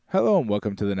Hello and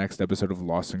welcome to the next episode of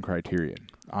Lost in Criterion.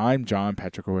 I'm John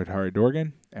Patrick O'Hara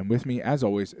Dorgan, and with me, as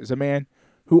always, is a man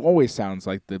who always sounds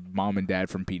like the mom and dad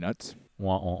from Peanuts.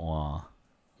 Wah wah wah.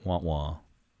 Wah wah.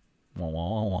 Wah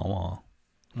wah wah wah.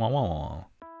 Wah wah wah.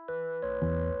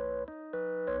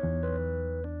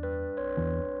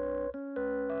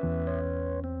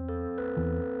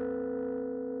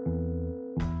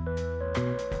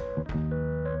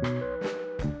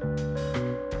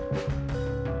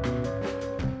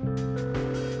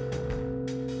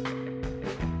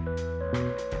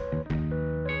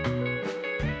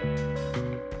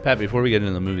 Pat, before we get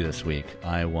into the movie this week,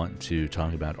 I want to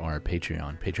talk about our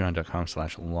Patreon.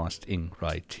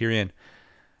 Patreon.com/LostInCriterion.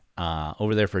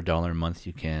 Over there for $1 a month,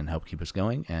 you can help keep us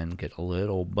going and get a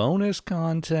little bonus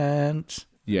content.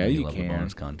 Yeah, you love can. The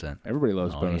bonus content. Everybody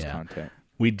loves bonus content.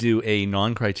 We do a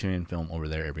non-Criterion film over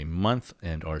there every month,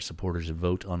 and our supporters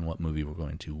vote on what movie we're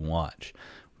going to watch.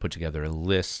 Put together a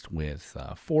list with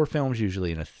 4 films,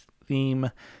 usually in a theme,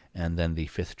 and then the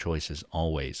 5th choice is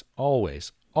always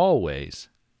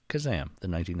Kazam, the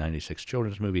 1996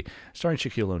 children's movie starring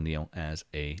Shaquille O'Neal as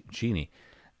a genie.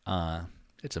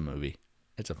 It's a movie.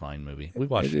 It's a fine movie. We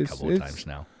watched it a couple of times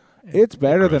now. It's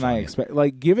better than I expect.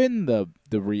 Like, given the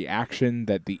reaction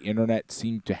that the internet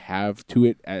seemed to have to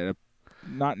it,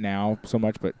 not now so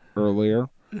much, but earlier,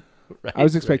 right, I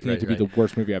was expecting it to be the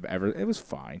worst movie I've ever. It was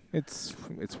fine. It's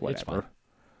whatever. It's fine.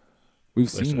 We've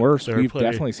seen worse. We've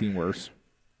definitely seen worse.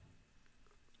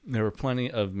 There were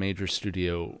plenty of major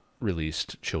studio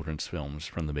released children's films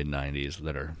from the mid-90s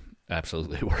that are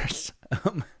absolutely worse.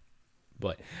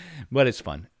 But it's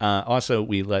fun. Also,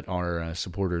 we let our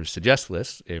supporters suggest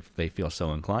lists if they feel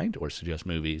so inclined, or suggest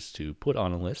movies to put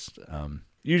on a list.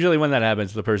 Usually when that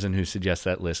happens, the person who suggests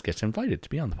that list gets invited to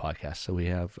be on the podcast. So we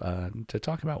have to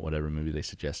talk about whatever movie they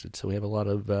suggested. So we have a lot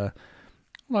of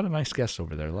nice guests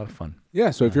over there. A lot of fun.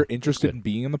 Yeah, so if you're interested in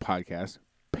being on the podcast,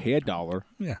 pay $1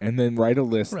 and then write a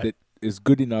list that is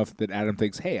good enough that Adam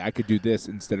thinks, hey, I could do this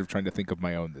instead of trying to think of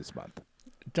my own this month.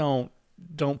 Don't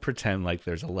pretend like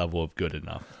there's a level of good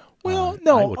enough. Well,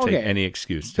 no, I will take any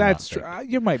excuse. That's true.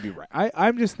 You might be right.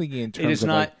 I'm just thinking in terms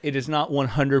of it is not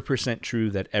 100%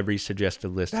 true that every suggested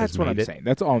list has made it. That's what I'm saying.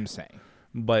 That's all I'm saying.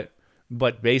 But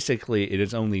basically, it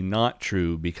is only not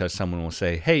true because someone will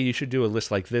say, hey, you should do a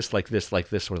list like this,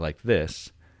 or like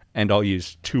this. And I'll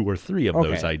use 2 or 3 of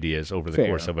those ideas over the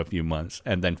course of a few months,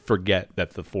 and then forget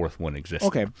that the 4th one exists.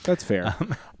 Okay, that's fair.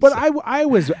 But I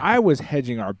was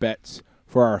hedging our bets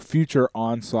for our future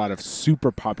onslaught of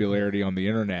super popularity on the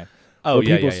internet. Where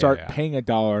people start paying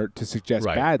 $1 to suggest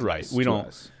bad lists. We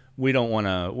don't want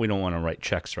to write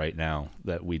checks right now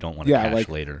that we don't want to cash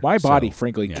later. My body,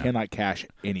 frankly, cannot cash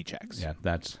any checks. Yeah,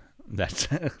 that's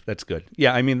good.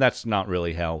 Yeah, I mean, that's not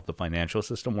really how the financial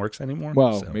system works anymore.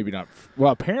 Well, maybe not.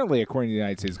 Well, apparently, according to the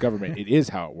United States government, it is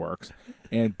how it works.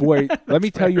 And boy, let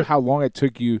me tell you how long it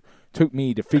took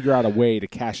me to figure out a way to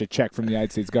cash a check from the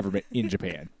United States government in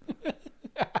Japan.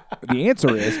 The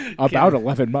answer is about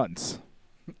 11 months.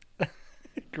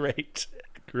 Great.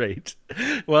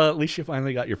 Well, at least you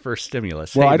finally got your first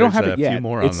stimulus. Well, I don't have it yet. Few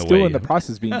more it's on the still way. In the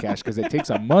process of being cashed because it takes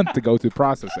a month to go through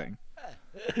processing.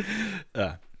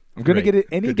 I'm going to get it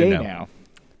any day now.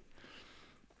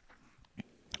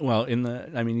 Well,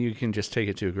 you can just take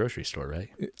it to a grocery store, right?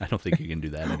 I don't think you can do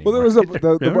that anymore. Well, there was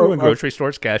remember when grocery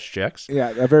stores cash checks?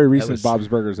 Yeah, a very recent Bob's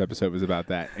Burgers episode was about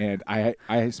that, and I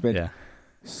spent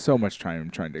so much time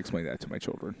trying to explain that to my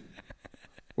children.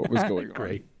 What was going on?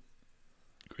 Great,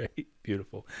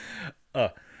 beautiful.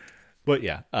 But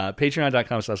yeah,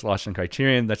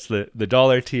 patreon.com/LostInCriterion. That's the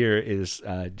 $1 tier is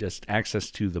just access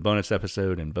to the bonus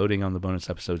episode and voting on the bonus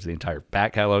episodes, the entire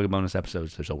back catalog of bonus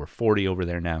episodes. There's over 40 over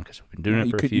there now because we've been doing it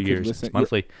for a few years. It's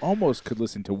monthly. You almost could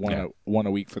listen to one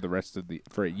a week for the rest of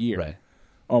for a year. Right.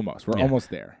 Almost. We're almost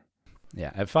there.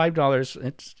 Yeah, at $5,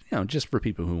 it's just for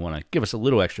people who want to give us a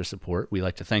little extra support. We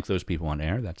like to thank those people on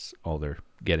air. That's all they're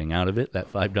getting out of it,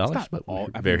 that $5. But we're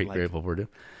very grateful for it.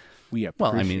 We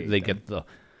appreciate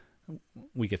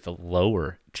we get the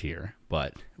lower tier,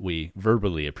 but we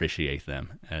verbally appreciate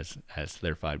them as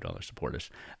their $5 supporters.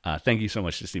 Thank you so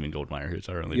much to Stephen Goldmeyer, who's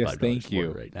our only $5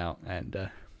 supporter right now. And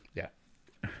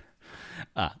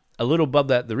a little above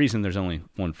that, the reason there's only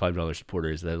one $5 supporter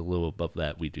is that a little above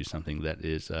that, we do something that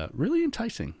is really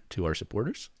enticing to our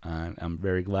supporters. I'm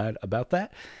very glad about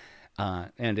that.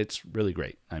 And it's really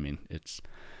great. I mean, it's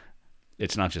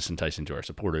not just enticing to our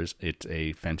supporters. It's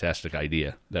a fantastic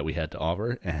idea that we had to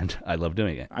offer, and I love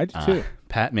doing it. I do too.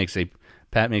 Pat makes a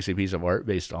piece of art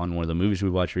based on one of the movies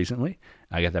we watched recently.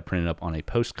 I got that printed up on a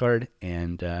postcard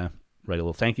and write a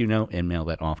little thank you note and mail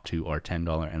that off to our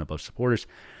 $10 and above supporters.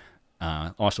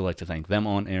 Also like to thank them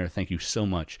on air. Thank you so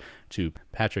much to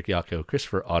Patrick Yako,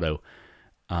 Christopher Otto,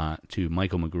 to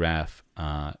Michael McGrath,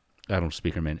 Adam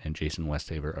Speakerman, and Jason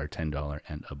Westhaver, our $10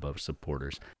 and above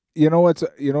supporters. You know what's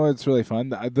really fun?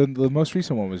 The most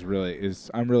recent one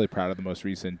I'm really proud of the most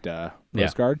recent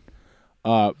postcard.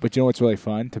 But you know what's really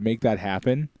fun? To make that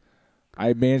happen,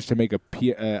 I managed to make a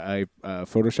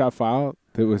Photoshop file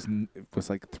that was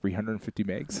like 350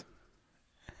 megs.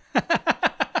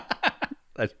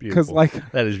 That's beautiful. Because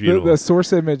that is beautiful. The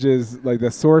source images, like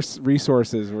the source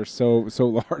resources, were so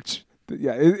large.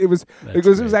 Yeah, it was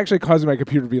because it was actually causing my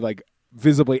computer to be like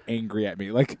visibly angry at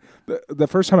me. Like the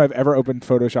first time I've ever opened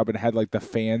Photoshop and had like the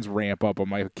fans ramp up on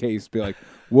my case, be like,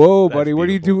 "Whoa, buddy, what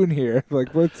are you doing here?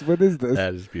 Like, what is this?"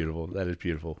 That is beautiful. That is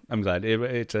beautiful. I'm glad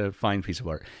it's a fine piece of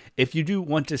art. If you do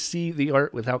want to see the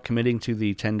art without committing to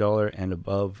the $10 and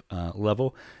above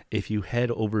level, if you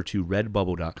head over to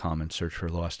Redbubble.com and search for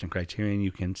Lost in Criterion,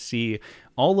 you can see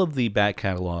all of the back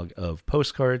catalog of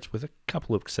postcards, with a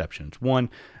couple of exceptions. One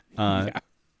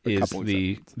is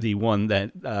the one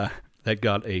that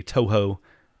got a Toho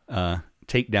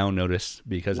takedown notice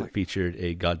because it featured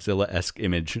a Godzilla-esque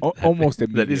image almost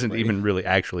that isn't even really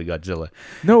actually Godzilla.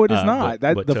 No, it is not.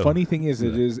 But the funny thing is,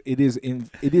 it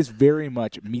is very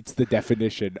much meets the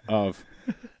definition of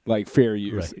like fair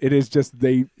use. Right. It is just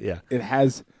it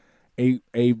has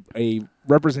a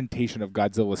representation of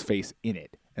Godzilla's face in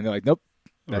it, and they're like, nope,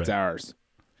 that's ours.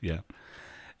 Yeah.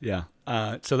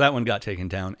 So that one got taken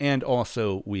down, and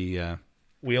also we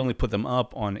only put them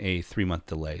up on a 3-month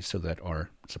delay so that our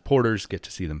supporters get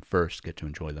to see them first, get to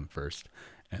enjoy them first,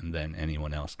 and then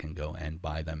anyone else can go and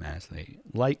buy them as they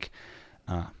like.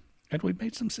 And we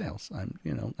made some sales.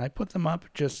 I put them up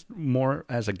just more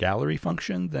as a gallery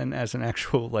function than as an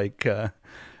actual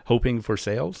hoping for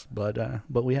sales.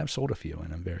 But we have sold a few,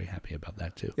 and I'm very happy about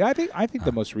that too. Yeah, I think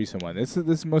the most recent one.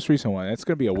 This most recent one. It's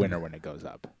going to be a winner when it goes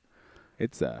up.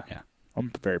 It's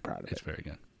I'm very proud of it. It's very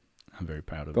good. I'm very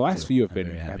proud of it. The last few have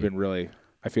been really.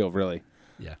 I feel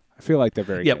like they're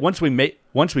very good. Once we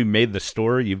made the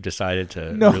store, you've decided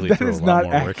to really throw a lot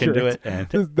more work into it. And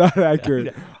it's not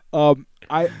accurate.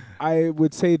 I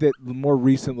would say that more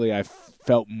recently I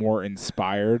felt more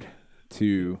inspired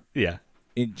to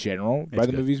in general by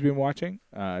the movies we've been watching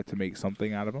to make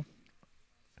something out of them.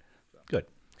 Good.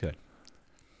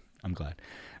 I'm glad.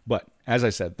 But as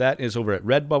I said, that is over at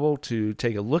Redbubble. To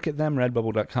take a look at them,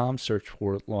 redbubble.com, search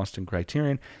for Lost in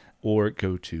Criterion, or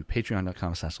go to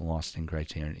patreon.com/Lost in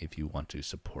Criterion if you want to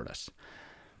support us.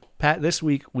 Pat, this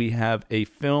week we have a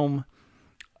film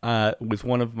with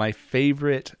one of my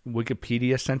favorite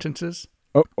Wikipedia sentences.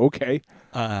 Oh, okay.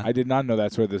 I did not know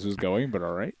that's where this was going, but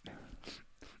all right.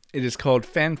 It is called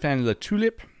Fan Fan Le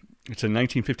Tulip. It's a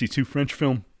 1952 French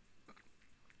film.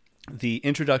 The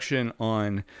introduction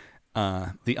on...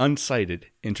 the uncited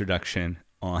introduction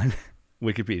on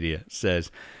Wikipedia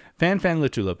says, Fan Fan Le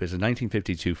Tulip is a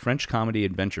 1952 French comedy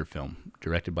adventure film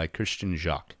directed by Christian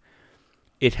Jacques.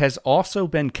 It has also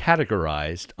been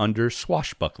categorized under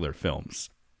swashbuckler films.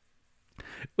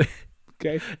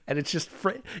 Okay. And it's just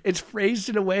it's phrased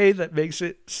in a way that makes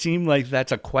it seem like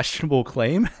that's a questionable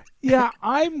claim. Yeah,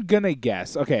 I'm going to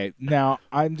guess. Okay, now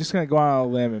I'm just going to go out on a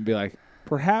limb and be like,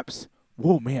 perhaps,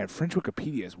 whoa, man, French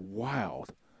Wikipedia is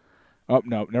wild. Oh,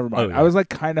 no, never mind. Oh, yeah. I was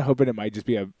kind of hoping it might just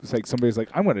be somebody's like,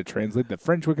 I'm going to translate the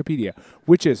French Wikipedia,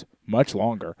 which is much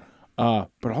longer. But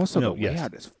also the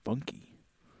layout is funky.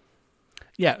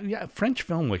 Yeah. French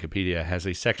film Wikipedia has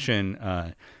a section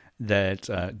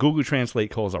that Google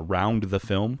Translate calls around the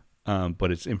film,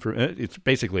 but it's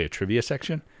basically a trivia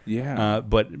section. Yeah.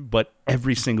 But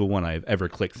every single one I've ever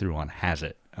clicked through on has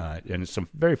it. And it's some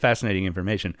very fascinating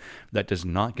information that does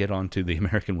not get onto the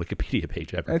American Wikipedia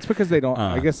page ever. It's because they don't.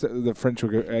 I guess the French.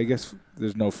 I guess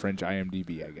there's no French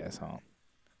IMDb. I guess, huh?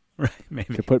 Right.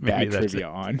 Maybe to put bad trivia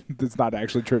on. That's not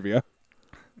actually trivia.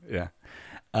 Yeah.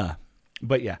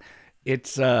 But yeah,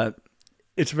 it's a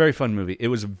very fun movie. It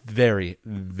was very,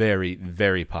 very,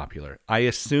 very popular. I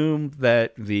assume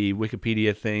that the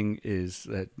Wikipedia thing is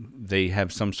that they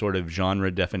have some sort of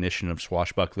genre definition of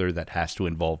swashbuckler that has to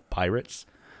involve pirates.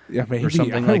 Yeah, maybe. Or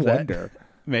something like that.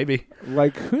 Maybe.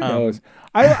 Like, who knows?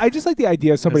 I just like the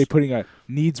idea of somebody putting a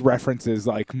needs references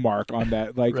like mark on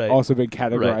that, also been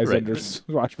categorized under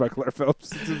swashbuckler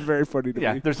films. It's very funny to me.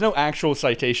 Yeah, there's no actual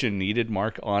citation needed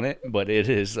mark on it, but it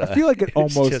is. I feel like it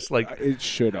almost just like it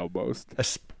should almost a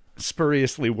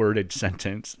spuriously worded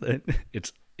sentence that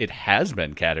it has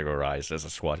been categorized as a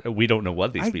swash. We don't know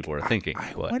what these people are thinking.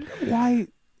 I wonder why.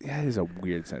 That is a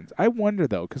weird sentence. I wonder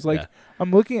though, because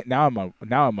I'm looking at I'm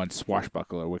on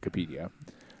swashbuckler Wikipedia,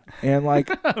 and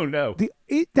oh no,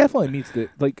 it definitely meets the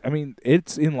I mean,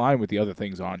 it's in line with the other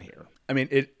things on here. I mean,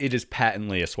 it is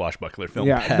patently a swashbuckler film.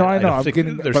 Yeah, Pat. no, I know.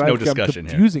 There's no discussion I'm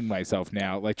here. confusing myself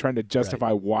now, like trying to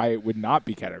justify why it would not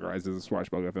be categorized as a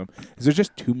swashbuckler film. Is there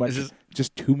just too much?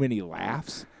 Just too many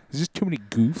laughs? Is there just too many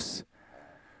goofs?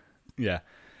 Yeah.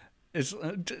 It's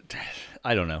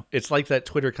I don't know. It's like that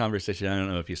Twitter conversation. I don't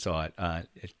know if you saw it.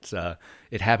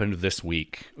 It happened this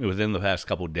week, within the past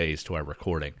couple of days to our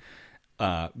recording.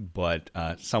 But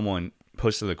someone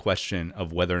posted the question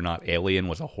of whether or not Alien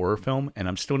was a horror film, and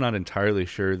I'm still not entirely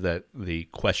sure that the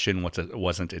question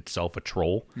wasn't itself a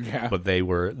troll. Yeah. But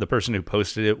the person who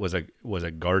posted it was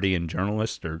a Guardian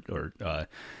journalist or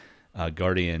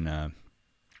Guardian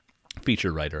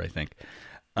feature writer, I think.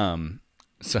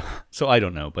 So I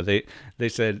don't know, but they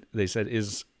said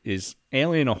is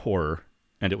Alien a horror,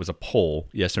 and it was a poll,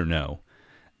 yes or no,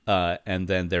 and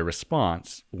then their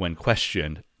response when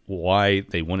questioned why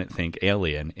they wouldn't think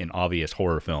Alien, an obvious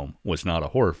horror film, was not a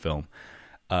horror film,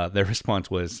 their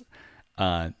response was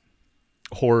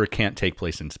horror can't take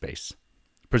place in space,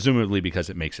 presumably because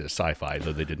it makes it a sci-fi,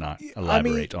 though they did not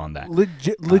elaborate on that.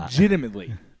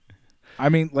 Legitimately, I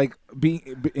mean, like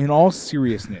in all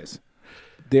seriousness,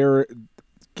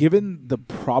 given the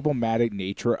problematic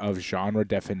nature of genre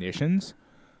definitions,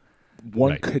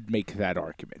 one could make that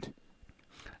argument.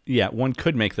 Yeah, one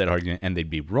could make that argument, and they'd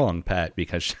be wrong, Pat,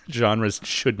 because genres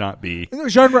should not be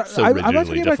I'm not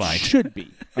talking defined. about should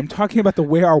be. I'm talking about the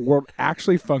way our world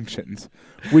actually functions,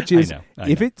 which is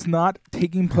if it's not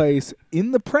taking place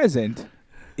in the present,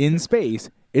 in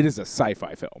space, it is a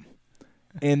sci-fi film.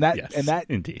 And that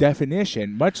indeed.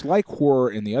 definition, much like horror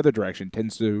in the other direction,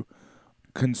 tends to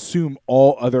consume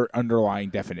all other underlying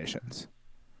definitions.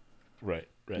 Right.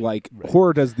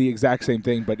 Horror does the exact same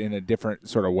thing, but in a different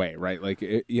sort of way, right? Like,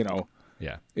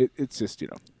 it's just,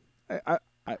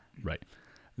 right.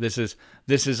 This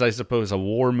is, I suppose, a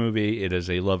war movie. It is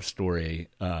a love story.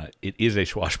 It is a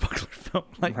swashbuckler film.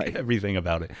 Everything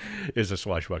about it is a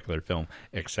swashbuckler film,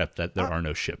 except that there are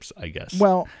no ships, I guess.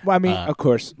 Well, I mean, of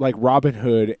course, like Robin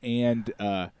Hood and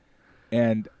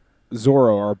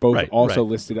Zorro are both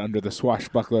listed under the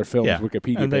swashbuckler films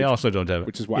Wikipedia and they page, also don't have,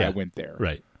 which is why I went there.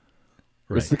 Right.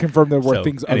 It's to confirm there were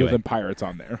things other than pirates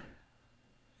on there.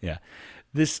 Yeah.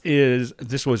 This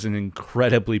was an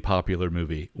incredibly popular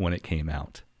movie when it came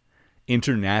out.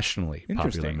 Internationally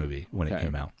popular movie when it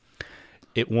came out.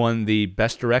 It won the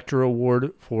Best Director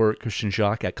Award for Christian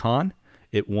Jacques at Cannes.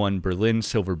 It won Berlin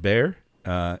Silver Bear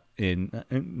in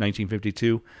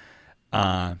 1952.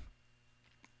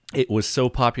 It was so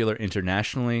popular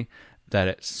internationally that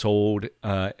it sold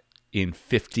in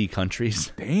 50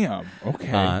 countries. Damn.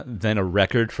 Okay. Then a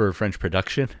record for a French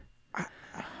production.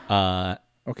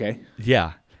 Okay.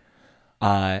 Yeah.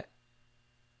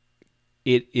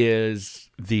 It is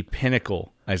the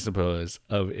pinnacle, I suppose,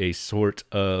 of a sort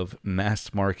of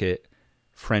mass market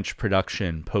French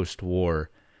production post-war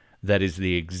that is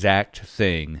the exact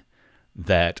thing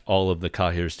that all of the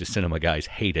Cahiers du Cinema guys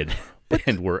hated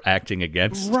and were acting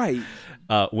against. Right.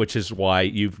 Which is why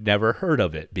you've never heard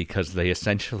of it, because they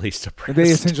essentially suppressed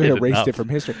erased it from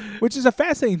history, which is a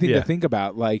fascinating thing to think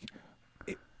about. Like,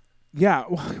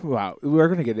 wow, we're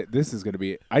going to get it. This is going to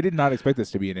be, I did not expect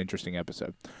this to be an interesting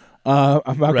episode.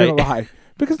 I'm not going to lie,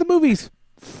 because the movie's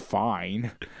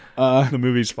fine. The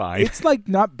movie's fine. It's like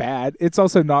not bad. It's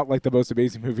also not like the most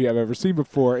amazing movie I've ever seen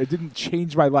before. It didn't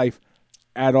change my life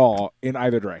at all in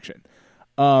either direction.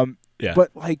 But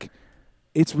like,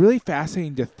 it's really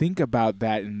fascinating to think about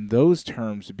that in those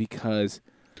terms, because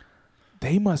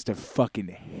they must have fucking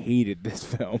hated this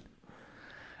film.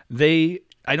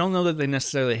 I don't know that they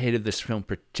necessarily hated this film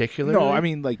particularly. No, I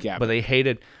mean, like, but they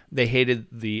hated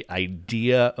the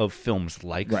idea of films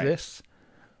like this,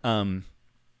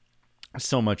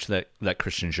 so much that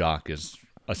Christian Jacques is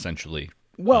essentially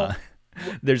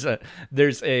there's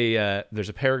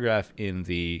a paragraph in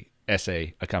the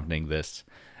essay accompanying this,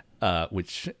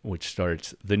 which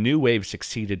starts, "The new wave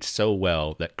succeeded so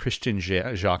well that Christian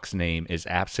Jacques' name is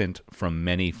absent from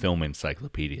many film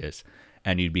encyclopedias,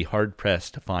 and you'd be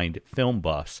hard-pressed to find film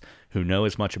buffs who know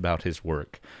as much about his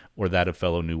work, or that of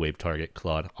fellow new wave target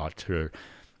Claude Autant-Lara,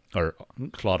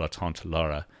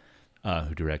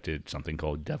 who directed something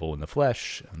called Devil in the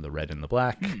Flesh and The Red and the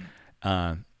Black.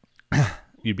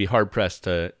 You'd be hard-pressed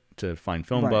to find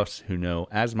film buffs who know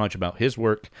as much about his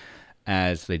work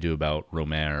as they do about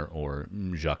Rohmer or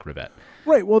Jacques Rivette."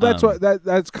 Right. Well, that's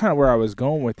that's kind of where I was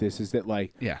going with this. Is that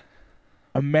like,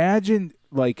 imagine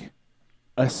like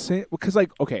because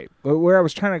like, okay, where I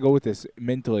was trying to go with this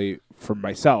mentally for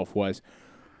myself was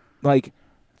like,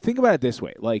 think about it this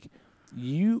way: like,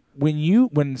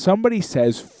 when somebody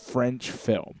says French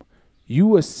film,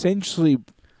 you essentially,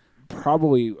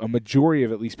 probably a majority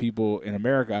of at least people in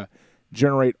America,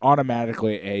 generate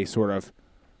automatically a sort of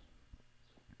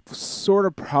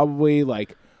probably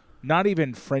like not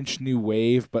even French New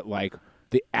Wave, but like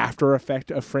the after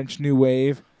effect of French New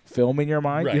Wave film in your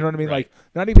mind. Right, You know what I mean? right. Like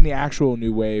not even the actual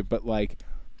New Wave, but like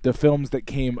the films that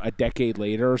came a decade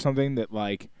later or something that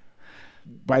like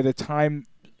by the time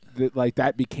that like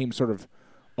that became sort of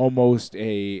almost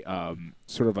a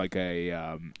sort of like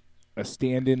a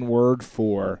stand-in word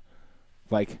for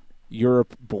like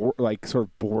Europe, like sort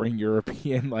of boring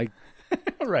European like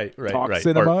right. talk Art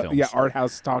cinema, films. art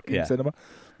house talking Yeah. cinema,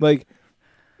 like,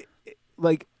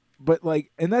 but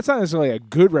like, and that's not necessarily a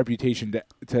good reputation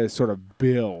to sort of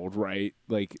build, right?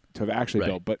 Like to have actually Right.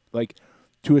 built, but like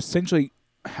to essentially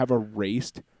have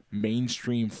erased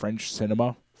mainstream French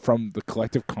cinema from the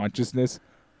collective consciousness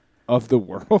of the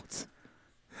world.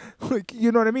 Like,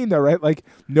 you know what I mean, though, right? Like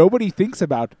nobody thinks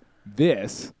about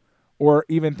this or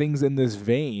even things in this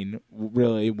vein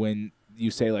really when you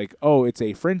say like, oh, it's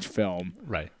a French film.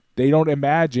 Right. They don't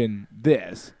imagine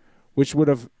this, which would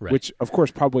have, Right. which of course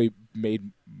probably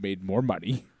made more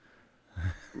money,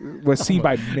 was seen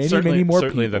by many certainly more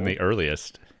than people, the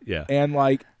earliest. Yeah. and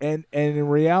like and in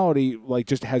reality, like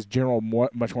just has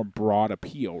much more broad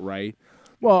appeal, right?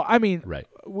 Well, I mean, Right.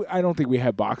 I don't think we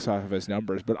have box office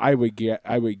numbers, but I would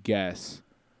guess,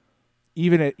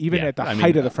 even at the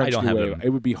height of the French New Wave, it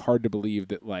would be hard to believe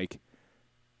that like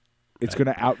it's Right.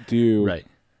 going to outdo Right.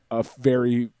 a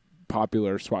very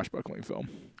popular swashbuckling film.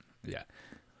 Yeah.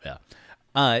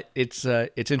 Yeah. It's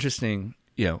interesting.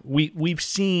 You know, we've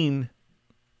seen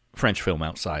French film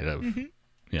outside of you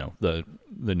know the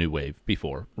New Wave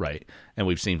before, right? And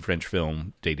we've seen French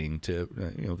film dating to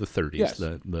the 30s. Yes.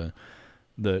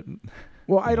 The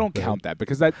Well, I don't count that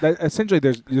because that essentially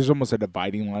there's almost a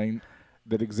dividing line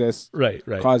that exists right.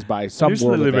 caused by some News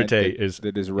world de event Liberté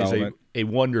that is relevant. a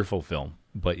wonderful film,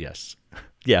 but yes,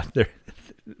 yeah,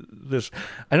 this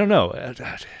I don't know.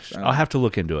 I'll have to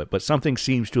look into it, but something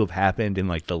seems to have happened in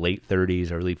like the late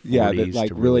 30s, early 40s. Yeah, that like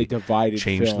to really divided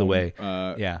change film, the way.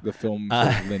 the film sort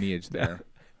of lineage there.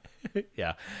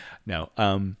 Yeah, no.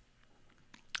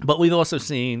 But we've also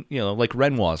seen, like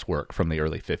Renoir's work from the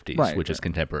early 50s, Right, which is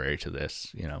contemporary to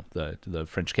this. The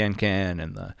French Can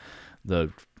and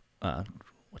the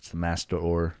what's the Master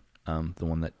or the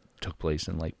one that took place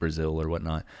in like Brazil or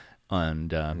whatnot.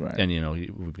 And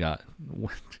we've got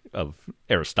of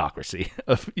aristocracy,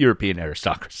 of European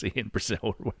aristocracy in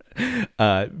Brazil,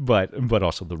 but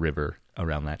also the river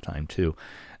around that time too.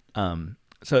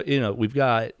 So we've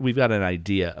got an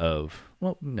idea of,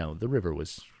 well, no, the river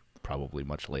was probably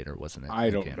much later, wasn't it?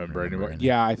 I don't remember anymore.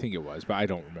 Yeah, I think it was, but I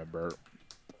don't remember.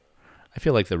 I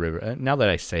feel like the river. Now that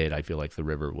I say it, I feel like the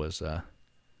river was.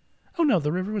 Oh no,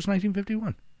 the river was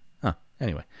 1951. Huh.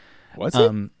 Anyway, was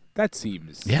it? That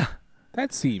seems. Yeah.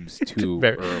 That seems too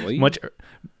early.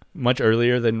 Much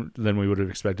earlier than we would have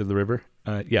expected the river.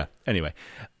 Yeah. Anyway,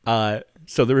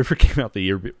 so the river came out the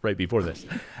year right before this.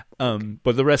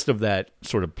 But the rest of that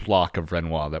sort of block of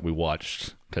Renoir that we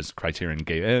watched, because Criterion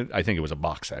gave, I think it was a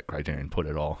box set. Criterion put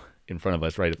it all in front of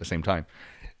us right at the same time,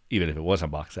 even if it wasn't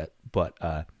a box set. But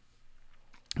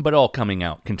all coming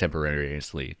out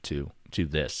contemporaneously to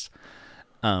this.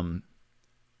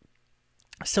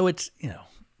 So it's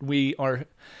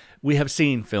we have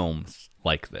seen films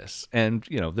like this, and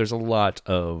there's a lot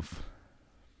of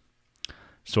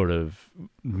sort of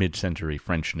mid-century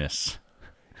Frenchness.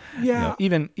 Yeah.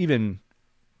 Even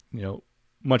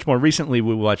much more recently,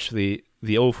 we watched the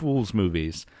Old Fools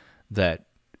movies that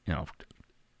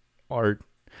are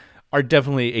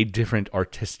definitely a different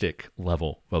artistic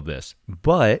level of this.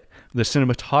 But the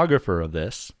cinematographer of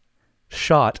this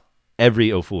shot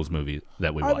every Old Fools movie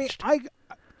that we watched.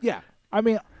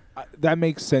 That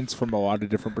makes sense from a lot of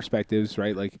different perspectives,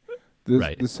 right? Like the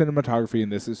cinematography in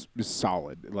this is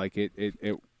solid. Like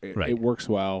it works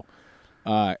well.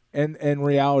 And in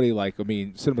reality,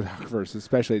 cinematographers,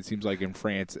 especially it seems like in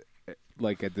France,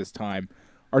 like at this time,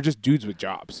 are just dudes with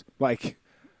jobs. Like,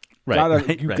 you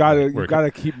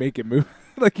gotta keep making movies.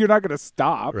 Like you're not gonna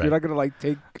stop. Right. You're not gonna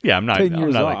take. Yeah, I'm not 10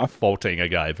 years like off. faulting a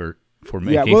guy for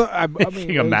making,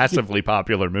 making a massively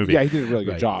popular movie. Yeah, he did a really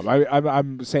good job.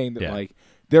 I'm saying that like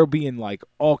there'll be in like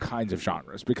all kinds of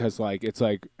genres because like it's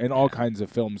like in all kinds of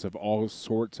films of all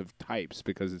sorts of types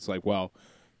because it's like, well,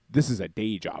 this is a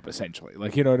day job essentially.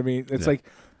 Like, you know what I mean? It's like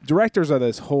directors are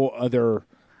this whole other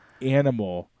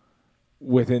animal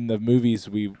within the movies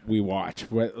we watch,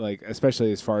 like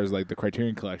especially as far as like the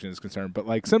Criterion Collection is concerned. But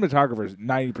like cinematographers,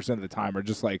 90% of the time are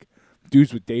just like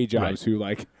dudes with day jobs who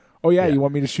like, oh yeah, you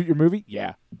want me to shoot your movie?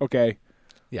 Yeah, okay,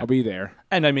 I'll be there.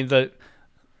 And I mean the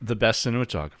best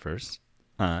cinematographers,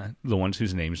 the ones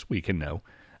whose names we can know,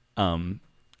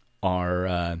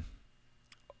 are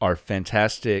are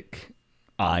fantastic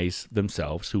eyes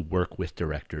themselves who work with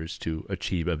directors to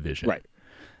achieve a vision. Right.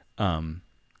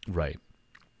 Right.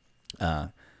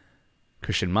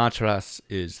 Christian Matras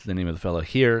is the name of the fellow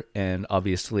here, and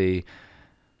obviously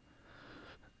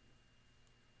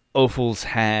Ophuls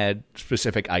had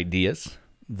specific ideas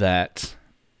that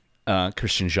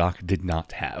Christian Jacques did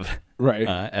not have, Right.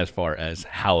 as far as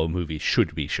how a movie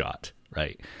should be shot,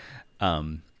 right?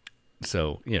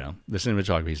 So, the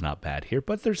cinematography is not bad here,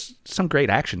 but there's some great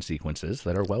action sequences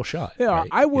that are well shot. Yeah, right?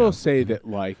 I will say that,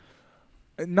 like,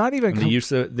 not even the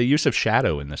use of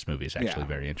shadow in this movie is actually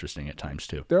very interesting at times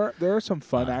too. There are some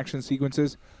fun action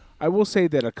sequences. I will say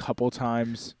that a couple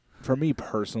times, for me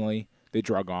personally, they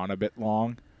drug on a bit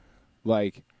long.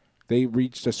 Like, they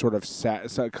reached a sort of so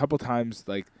a couple times,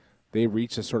 like, they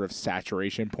reached a sort of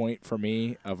saturation point for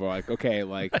me of like, okay,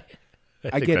 like,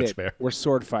 I get it. Fair. We're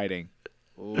sword fighting.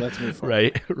 Let's move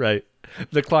forward. Right.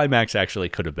 The climax actually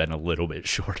could have been a little bit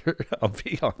shorter, I'll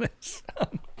be honest.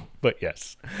 But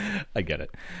yes, I get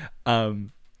it.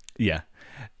 Yeah.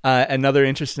 Another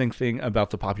interesting thing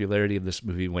about the popularity of this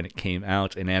movie when it came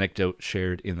out, an anecdote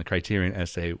shared in the Criterion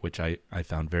essay, which I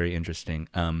found very interesting.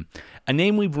 A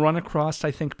name we've run across,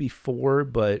 I think, before,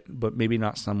 but maybe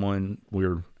not someone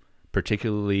we're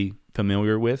particularly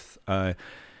familiar with.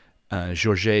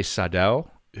 Georges Sadaou,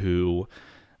 who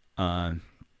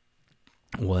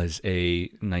was a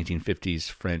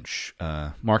 1950s French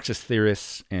Marxist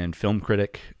theorist and film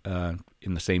critic,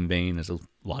 in the same vein as a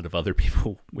lot of other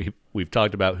people we've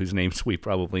talked about, whose names we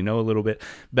probably know a little bit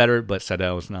better, but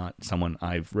Sadaou is not someone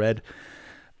I've read.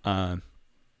 But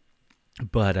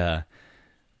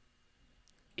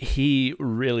he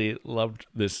really loved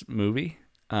this movie,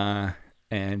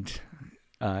 and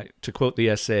to quote the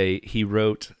essay, he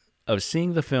wrote, "Of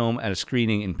seeing the film at a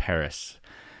screening in Paris,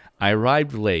 I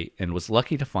arrived late and was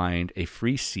lucky to find a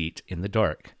free seat in the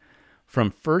dark. From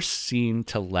first scene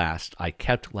to last, I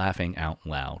kept laughing out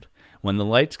loud. When the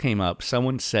lights came up,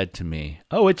 someone said to me,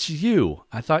 'Oh, it's you.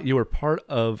 I thought you were part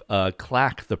of a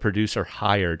claque the producer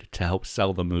hired to help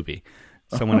sell the movie.'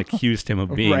 Someone accused him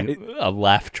of being Right. a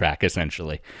laugh track,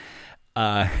 essentially.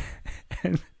 And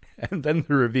then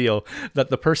the reveal that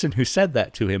the person who said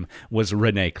that to him was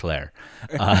René Clair,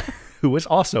 who was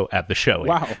also at the showing.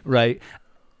 Wow. Right?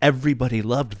 Everybody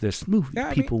loved this movie.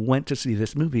 Yeah, People went to see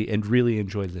this movie and really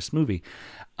enjoyed this movie.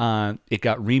 It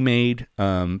got remade.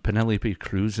 Penelope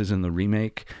Cruz is in the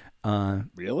remake.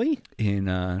 Really? In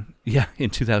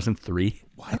 2003.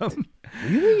 What?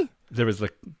 Really? There was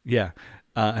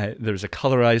there was a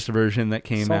colorized version that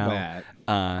came out.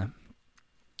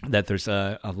 That there's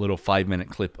a little 5-minute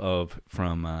clip of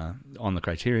from on the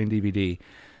Criterion DVD.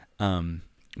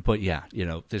 But yeah,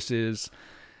 this is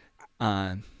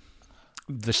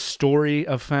the story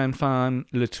of Fan Fan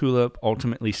Le Tulip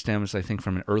ultimately stems, I think,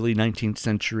 from an early 19th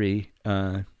century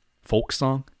folk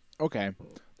song. Okay,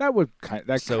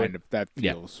 that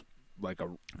feels like a.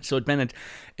 So it'd been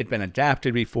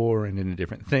adapted before and into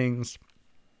different things.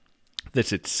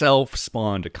 This itself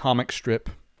spawned a comic strip.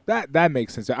 That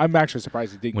makes sense. I'm actually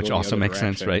surprised it didn't. Which go also makes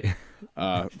sense, right?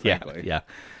 Frankly. Yeah.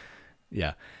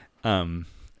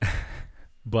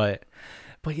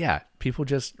 But yeah, people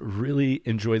just really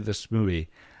enjoyed this movie,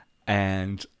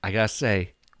 and I gotta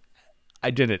say,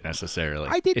 I didn't necessarily.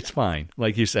 I did. It's fine,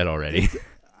 like you said already.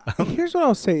 Here's what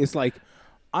I'll say: is like,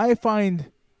 I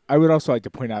would also like to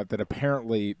point out that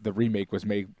apparently the remake was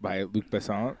made by Luc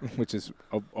Besson, which is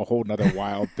a whole nother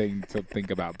wild thing to think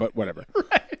about. But whatever.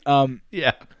 Right.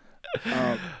 Yeah.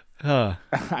 I'm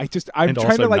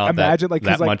trying to like imagine like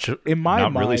that like much in my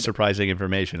not mind, really surprising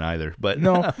information either. But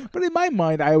no, but in my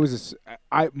mind,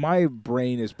 my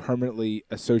brain is permanently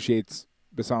associates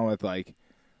Besson with like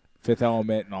Fifth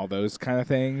Element and all those kind of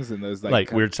things and those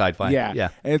like weird sci-fi. Yeah, yeah.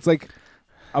 And it's like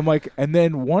I'm like, and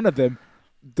then one of them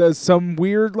does some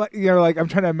weird like like I'm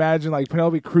trying to imagine like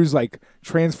Penelope Cruz like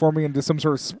transforming into some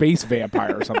sort of space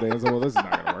vampire or something. I was like, well, this is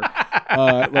not gonna work.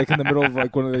 Like in the middle of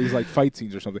like one of these like fight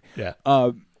scenes or something. Yeah.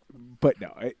 But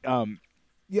no,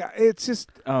 it's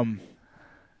just, I mean,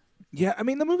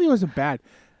 the movie wasn't bad.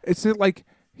 It's like,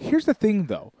 here's the thing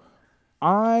though,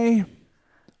 I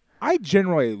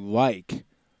generally like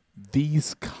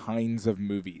these kinds of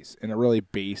movies in a really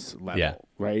base level,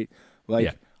 right?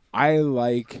 Like, I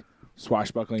like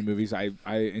swashbuckling movies. I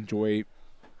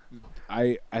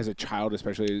as a child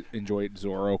especially enjoyed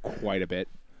Zorro quite a bit.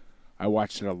 I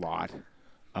watched it a lot,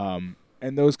 and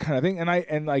those kind of things. And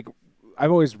I've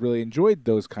always really enjoyed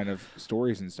those kind of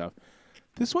stories and stuff.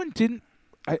 This one didn't,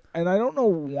 I don't know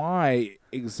why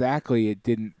exactly it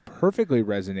didn't perfectly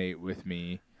resonate with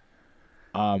me.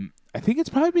 I think it's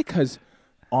probably because,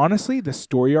 honestly, the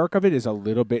story arc of it is a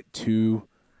little bit too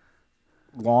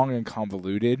long and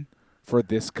convoluted for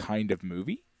this kind of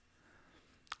movie.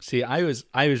 See, I was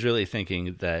really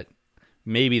thinking that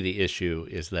maybe the issue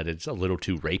is that it's a little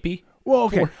too rapey. Well,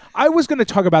 okay. I was going to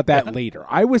talk about that later.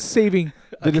 I was saving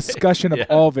the discussion of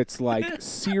all of its like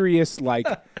serious like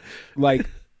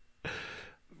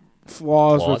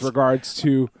flaws with regards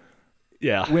to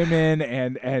women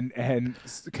and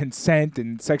consent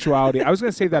and sexuality. I was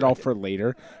going to save that all for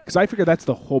later because I figure that's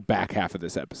the whole back half of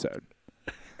this episode.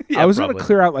 I was going to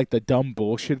clear out like the dumb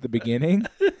bullshit at the beginning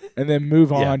and then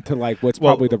move on to like what's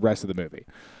probably the rest of the movie.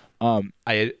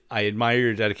 I admire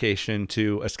your dedication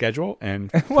to a schedule,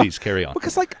 and please carry on.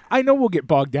 Because like I know we'll get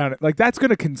bogged down. Like that's going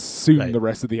to consume the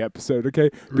rest of the episode, okay?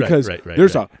 Because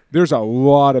there's a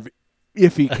lot of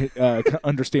iffy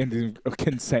understanding of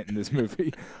consent in this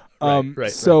movie.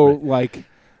 Like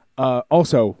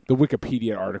also the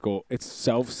Wikipedia article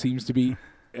itself seems to be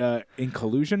in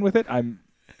collusion with it.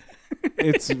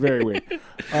 It's very weird.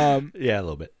 Yeah, a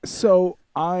little bit. So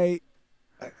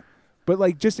But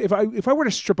like, just if I were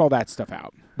to strip all that stuff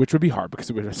out, which would be hard because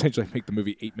it would essentially make the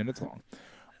movie 8 minutes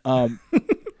long.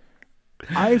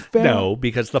 I found no,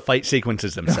 because the fight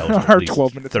sequences themselves are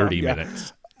 12 minutes, 30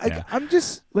 minutes. I'm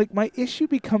just like my issue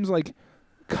becomes like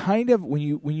kind of when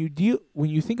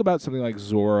you think about something like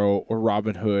Zorro or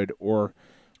Robin Hood or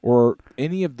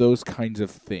any of those kinds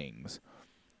of things,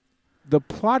 the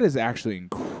plot is actually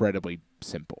incredibly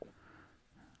simple.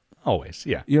 Always,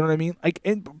 yeah. You know what I mean? Like,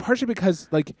 and partially because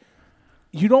like.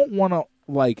 You don't want to,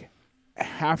 like,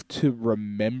 have to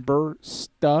remember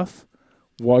stuff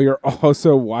while you're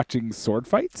also watching sword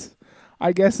fights,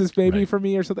 I guess is maybe for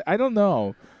me or something. I don't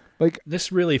know. Like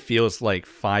this really feels like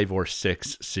 5 or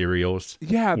 6 serials.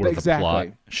 Yeah, worth exactly. Of plot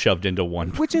shoved into one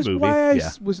Which is movie. why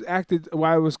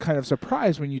I was kind of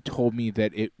surprised when you told me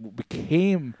that it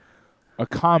became a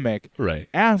comic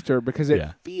after, because it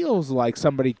feels like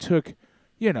somebody took,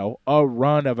 a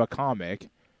run of a comic,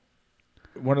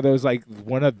 one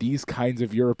of these kinds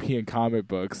of European comic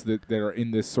books that are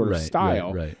in this sort of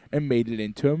style, and made it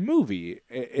into a movie.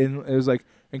 And it was like,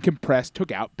 and compressed,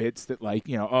 took out bits that like,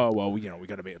 we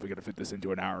gotta fit this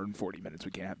into an hour and 40 minutes.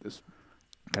 We can't have this,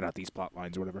 cut out these plot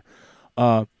lines or whatever.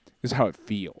 Is how it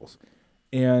feels.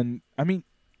 And I mean,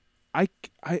 and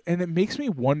it makes me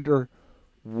wonder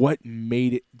what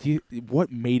made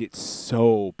it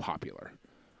so popular.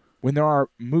 When there are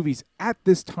movies at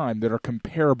this time that are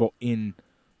comparable in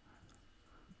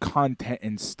content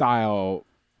and style,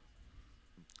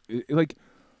 like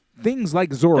things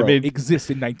like Zorro exist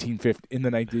in 1950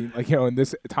 in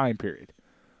this time period.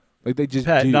 Like they just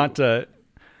Pat,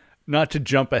 not to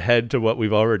jump ahead to what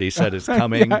we've already said is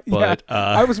coming, but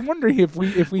I was wondering if we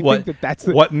think that's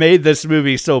what made this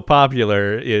movie so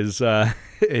popular is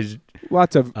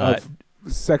lots of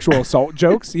sexual assault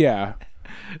jokes. Yeah.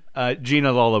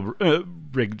 Gina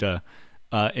Lollobrigida,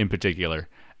 in particular,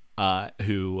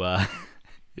 who,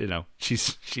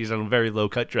 she's in a very low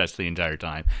cut dress the entire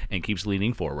time and keeps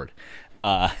leaning forward.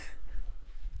 I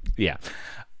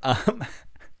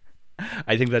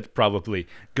think that probably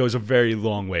goes a very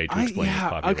long way to explain its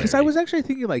popularity. Because I was actually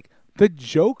thinking like the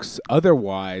jokes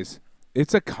otherwise,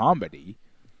 it's a comedy,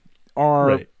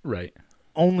 are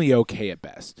only okay at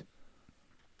best.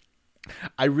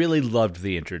 I really loved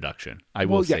the introduction. I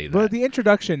will say that. Well,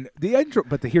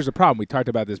 but here's the problem. We talked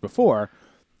about this before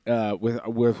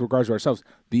with regards to ourselves.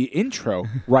 The intro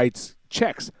writes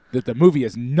checks that the movie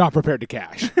is not prepared to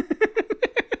cash.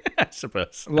 I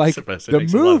suppose. The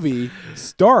movie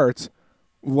starts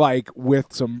like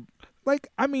with some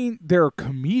they're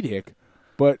comedic,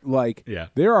 but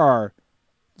there are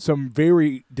some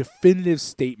very definitive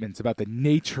statements about the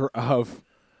nature of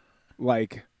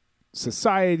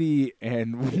society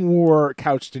and war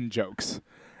couched in jokes.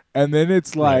 And then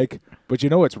it's like, but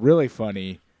what's really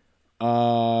funny?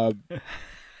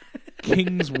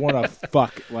 Kings want to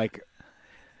fuck like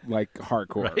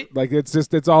hardcore. Right? Like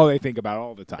it's all they think about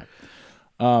all the time.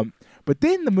 But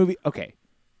then the movie, okay,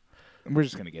 we're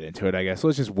just going to get into it, I guess.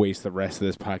 Let's just waste the rest of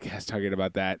this podcast talking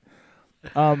about that.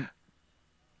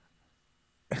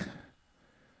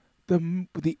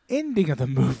 The ending of the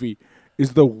movie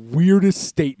is the weirdest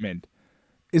statement,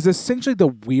 is essentially the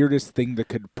weirdest thing that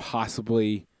could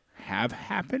possibly have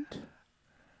happened.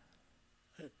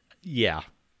 Yeah.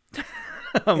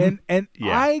 And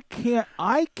I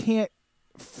can't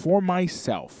for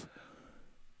myself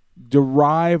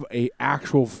derive a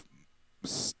actual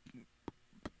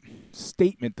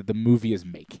statement that the movie is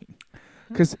making.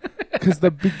 Because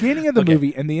the beginning of the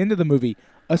movie and the end of the movie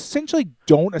essentially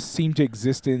don't seem to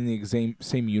exist in the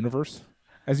same universe.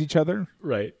 as each other.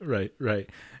 Right.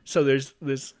 So there's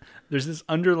this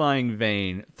underlying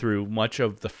vein through much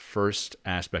of the first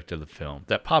aspect of the film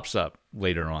that pops up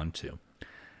later on too,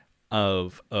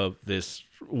 of this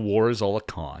war is all a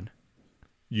con,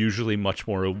 usually much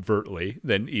more overtly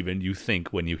than even you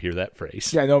think when you hear that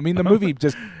phrase. Yeah, no, I mean the movie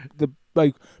just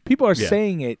people are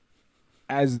saying it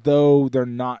as though they're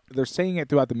not. They're saying it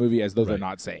throughout the movie as though they're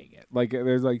not saying it. Like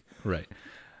there's like right.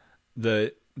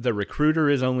 The recruiter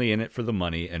is only in it for the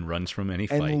money and runs from any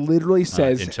fight. And literally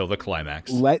says until the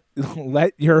climax. Let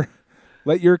your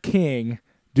king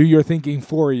do your thinking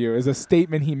for you is a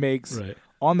statement he makes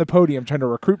on the podium trying to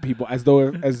recruit people as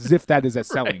if that is a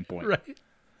selling point.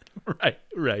 Right.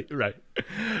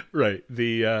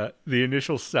 The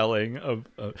initial selling of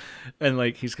and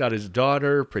like he's got his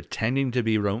daughter pretending to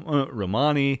be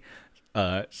Romani.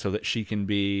 So that she can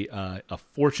be a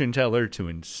fortune teller to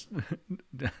entice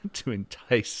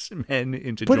men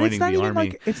into joining the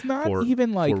army. It's not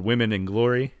even like for women in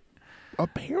glory.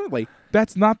 Apparently,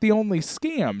 that's not the only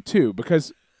scam too,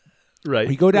 because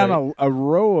we go down a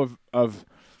row of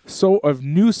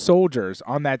new soldiers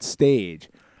on that stage,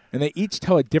 and they each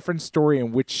tell a different story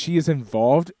in which she is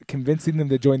involved, convincing them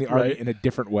to join the army in a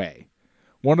different way.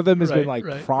 One of them has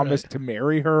been promised to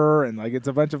marry her, and like it's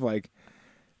a bunch of like.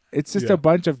 It's just a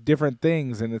bunch of different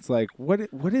things, and it's like, what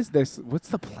is this? What's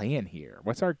the plan here?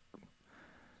 What's our?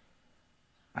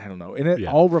 I don't know, and it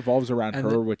all revolves around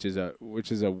her, which is a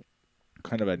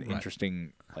kind of an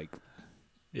interesting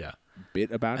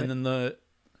bit about it. And then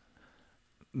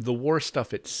the war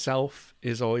stuff itself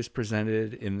is always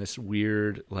presented in this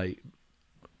weird, like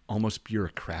almost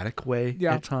bureaucratic way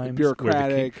at times.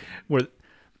 Bureaucratic, where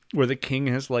the king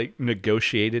has like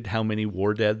negotiated how many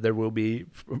war dead there will be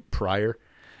prior.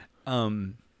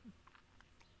 Well,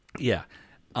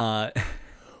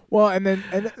 and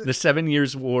the 7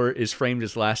 Years' War is framed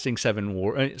as lasting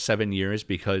 7 years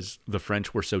because the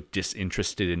French were so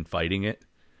disinterested in fighting it.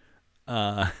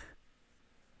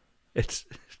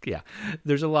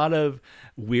 There's a lot of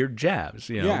weird jabs.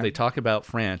 They talk about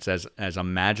France as a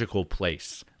magical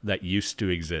place that used to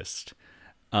exist.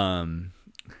 Well,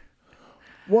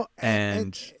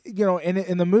 and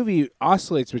the movie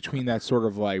oscillates between that sort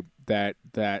of like that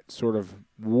sort of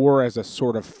war as a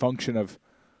sort of function of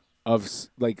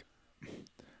like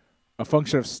a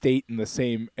function of state in the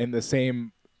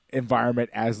same environment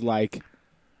as like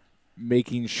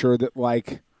making sure that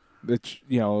like that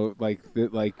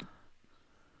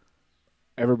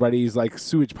everybody's like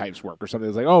sewage pipes work or something.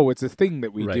 It's like, oh, it's a thing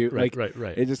that we do. Right.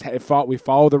 We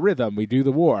follow the rhythm. We do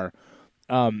the war.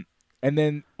 And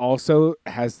then also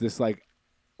has this like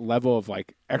level of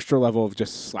like extra level of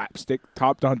just slapstick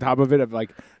topped on top of it of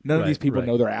like none of these people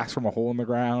know their ass from a hole in the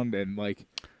ground, and like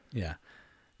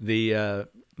the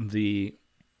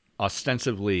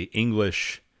ostensibly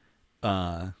English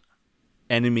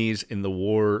enemies in the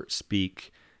war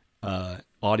speak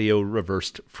audio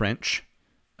reversed French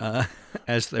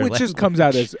as their which just comes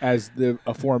out as the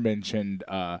aforementioned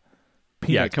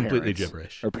Peanuts completely parents,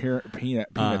 gibberish or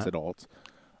Peanuts adults.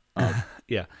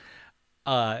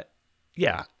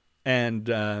 And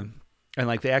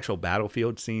like the actual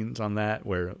battlefield scenes on that,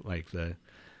 where like the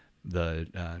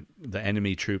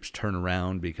enemy troops turn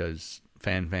around because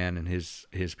Fan and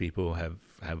his people have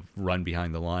run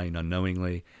behind the line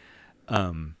unknowingly.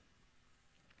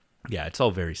 It's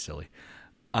all very silly.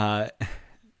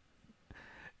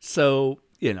 So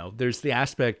there's the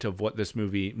aspect of what this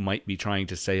movie might be trying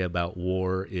to say about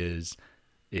war is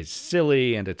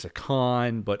silly and it's a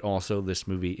con, but also this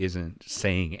movie isn't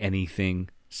saying anything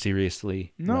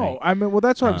seriously. No, right? I mean, well,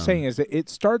 that's what I'm saying is that it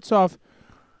starts off.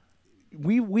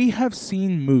 We have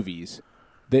seen movies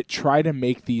that try to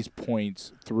make these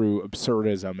points through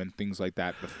absurdism and things like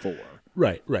that before.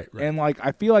 Right. And like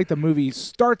I feel like the movie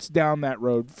starts down that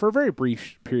road for a very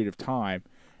brief period of time,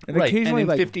 and occasionally,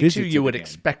 and in like 52, you would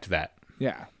expect that.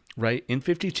 Yeah. Right. In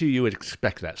 52, you would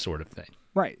expect that sort of thing.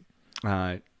 Right.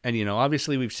 And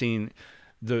obviously we've seen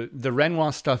the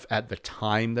Renoir stuff at the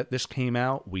time that this came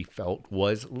out, we felt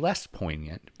was less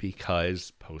poignant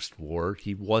because post-war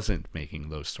he wasn't making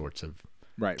those sorts of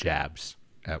jabs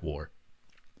at war.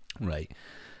 Right.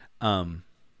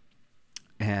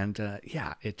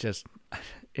 It just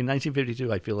in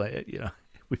 1952 I feel like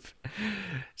we've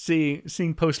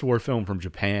seeing post-war film from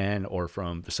Japan or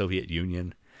from the Soviet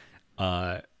Union,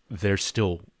 they're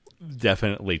still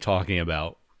definitely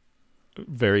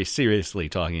very seriously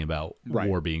talking about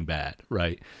war being bad,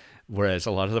 right? Whereas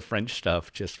a lot of the French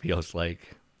stuff just feels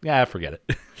like, forget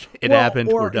it. It happened.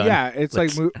 We're done. Yeah, it's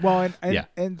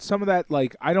and some of that,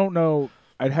 like, I don't know.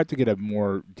 I'd have to get a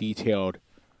more detailed,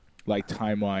 like,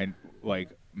 timeline,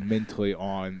 like, mentally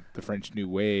on the French New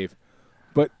Wave,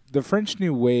 but the French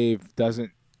New Wave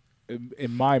doesn't,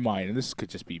 in my mind, and this could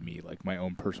just be me, like my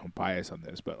own personal bias on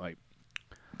this, but like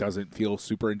doesn't feel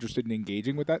super interested in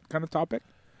engaging with that kind of topic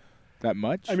that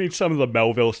much. I mean, some of the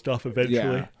Melville stuff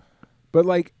eventually. Yeah. But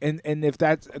like, and if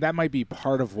that might be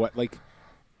part of what, like,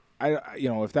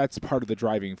 if that's part of the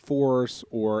driving force,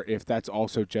 or if that's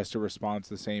also just a response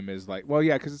the same as like, well,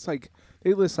 yeah, because it's like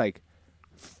they list like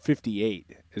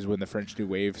 58 is when the French New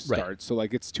Wave starts, right. So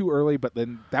like it's too early, but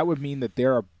then that would mean that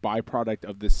they're a byproduct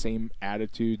of the same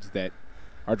attitudes that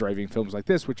are driving films like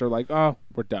this, which are like, oh,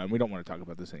 we're done, we don't want to talk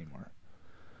about this anymore.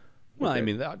 Well, I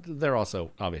mean, they're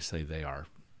also obviously they are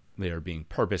being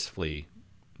purposefully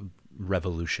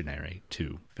revolutionary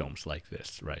to films like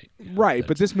this, right? Right,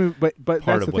 but this movie, but part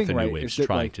that's of the what thing, the right? New Wave's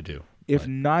trying to do. If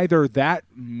neither that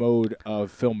mode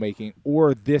of filmmaking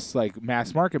or this like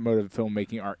mass market mode of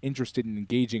filmmaking are interested in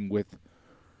engaging with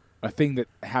a thing that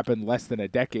happened less than a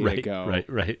decade ago,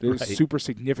 right, super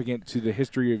significant to the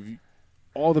history of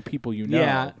all the people you know.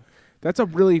 Yeah. That's a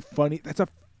really funny.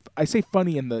 I say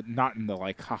funny in the not in the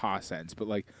like haha sense, but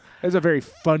like it's a very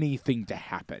funny thing to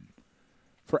happen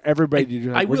for everybody to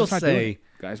do. Like, I will say,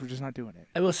 guys, we're just not doing it.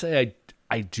 I will say,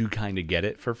 I do kind of get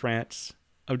it for France.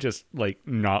 I'm just like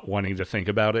not wanting to think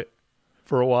about it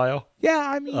for a while. Yeah,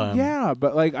 I mean, yeah,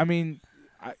 but like, I mean,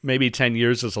 maybe 10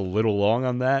 years is a little long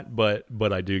on that, but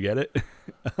I do get it.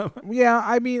 Yeah,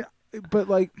 I mean, but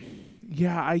like,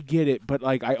 yeah, I get it, but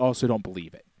like, I also don't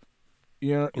believe it.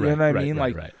 You know what I mean?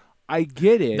 Right. I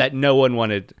get it that no one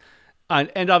wanted,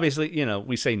 and obviously,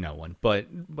 we say no one, but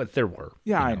there were.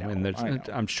 Yeah, I know. And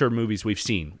I'm sure movies we've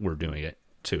seen were doing it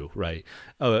too, right?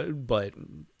 But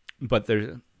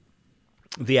there's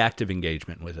the active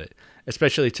engagement with it,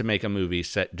 especially to make a movie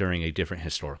set during a different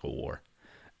historical war,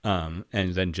 and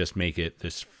then just make it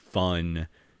this fun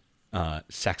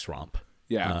sex romp.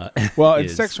 Yeah. Well, and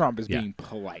sex romp is being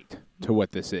polite to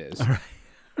what this is.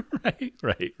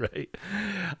 Right.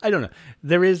 I don't know.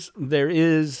 There is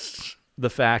the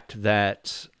fact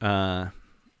that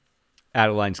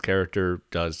Adeline's character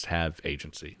does have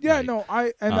agency. Yeah, right? no,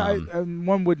 and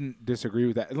one wouldn't disagree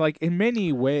with that. Like in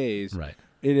many ways, right.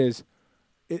 It is.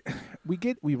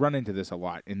 We run into this a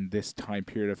lot in this time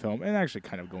period of film, and actually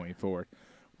kind of going forward,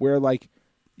 where like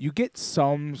you get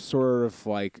some sort of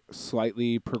like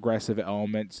slightly progressive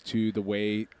elements to the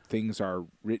way things are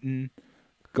written,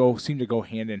 seem to go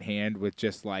hand in hand with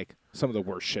just like some of the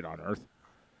worst shit on earth.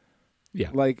 Yeah,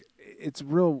 like it's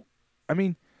real. I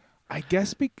mean, I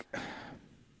guess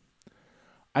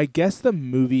the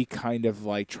movie kind of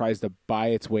like tries to buy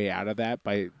its way out of that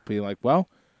by being like, well,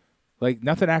 like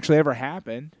nothing actually ever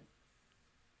happened.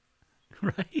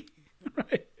 Right.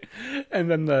 And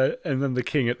then the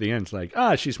king at the end's like,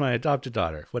 she's my adopted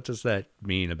daughter. What does that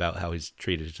mean about how he's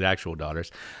treated his actual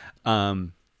daughters?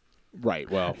 Right.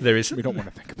 Well, we don't want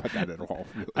to think about that at all.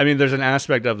 Really. I mean, there's an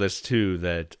aspect of this too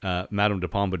that Madame de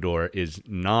Pompadour is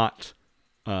not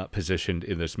positioned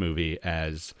in this movie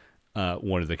as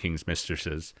one of the king's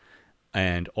mistresses,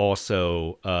 and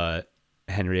also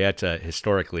Henrietta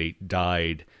historically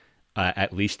died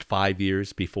at least 5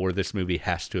 years before this movie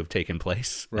has to have taken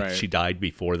place. Right. She died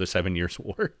before the 7 Years'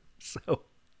 War. So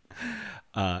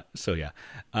yeah,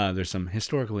 there's some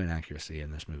historical inaccuracy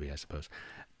in this movie, I suppose.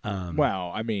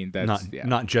 Well, I mean, that's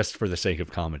not just for the sake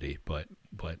of comedy, but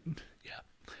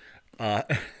yeah.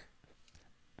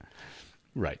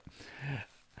 Right.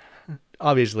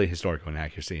 Obviously, historical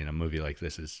inaccuracy in a movie like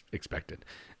this is expected,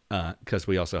 because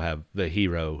we also have the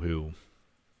hero who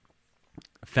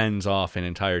fends off an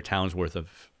entire town's worth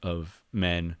of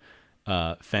men,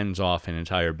 fends off an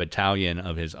entire battalion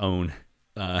of his own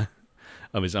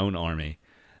army,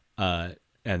 and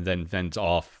then fends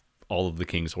off all of the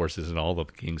king's horses and all of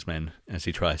the king's men as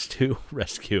he tries to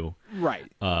rescue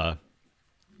a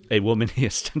woman he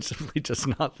ostensibly does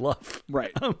not love.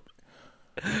 Right.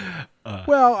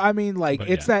 Well, I mean, like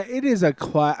it is a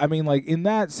I mean, like in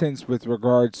that sense, with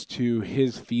regards to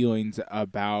his feelings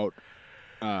about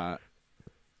Adeline,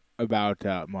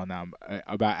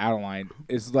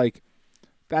 is like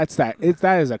that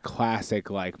is a classic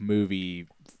like movie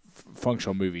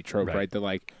functional movie trope, right? That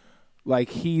like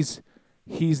he's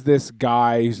this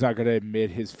guy who's not going to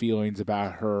admit his feelings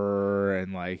about her,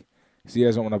 and like he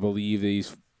doesn't want to believe that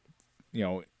he's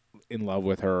in love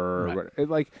with her. Right.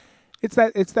 Like it's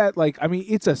that like, I mean,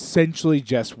 it's essentially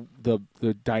just the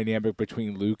dynamic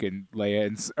between Luke and Leia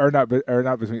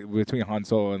not between Han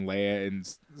Solo and Leia and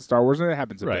Star Wars, and it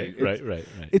happens a bit. Right.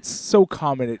 It's so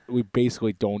common we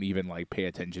basically don't even like pay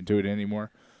attention to it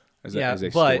anymore as a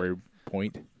story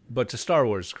point. But to Star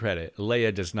Wars' credit,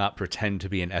 Leia does not pretend to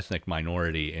be an ethnic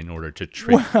minority in order to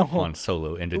trick Han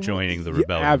Solo into joining the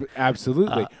rebellion.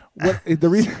 Absolutely. The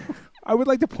reason I would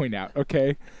like to point out,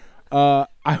 okay, I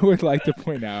would like to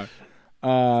point out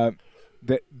that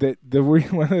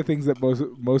one of the things that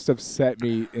most upset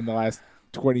me in the last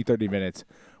 20, 30 minutes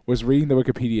was reading the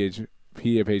Wikipedia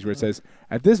page where it says,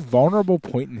 at this vulnerable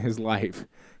point in his life,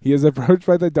 he is approached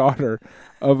by the daughter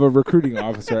of a recruiting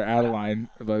officer, Adeline,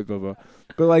 blah, blah, blah.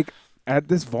 But, like, at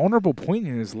this vulnerable point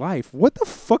in his life, what the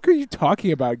fuck are you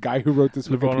talking about, guy who wrote this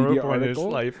Wikipedia article? In his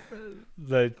life,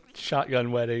 the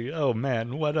shotgun wedding. Oh,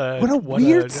 man, what a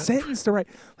weird sentence to write.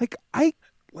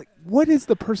 What is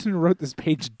the person who wrote this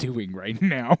page doing right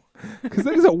now? Because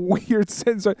that is a weird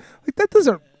sentence. Like, that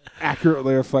doesn't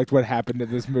accurately reflect what happened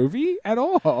in this movie at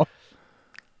all.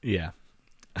 Yeah.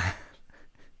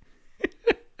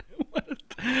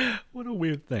 What a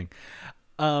weird thing.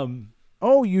 You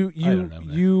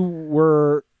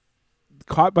were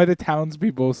caught by the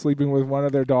townspeople sleeping with one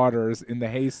of their daughters in the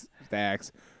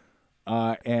haystacks,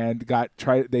 and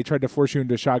they tried to force you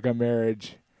into a shotgun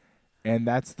marriage, and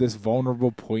that's this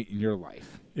vulnerable point in your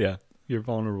life. Yeah, your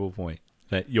vulnerable point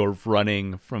that you're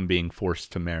running from being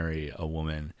forced to marry a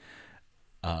woman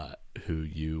who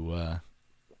you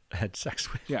had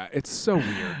sex with. Yeah, it's so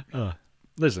weird.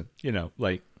 Listen,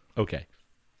 okay.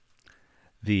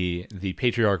 The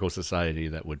patriarchal society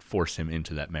that would force him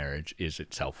into that marriage is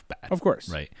itself bad. Of course.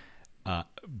 Right.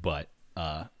 But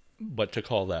to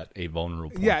call that a vulnerable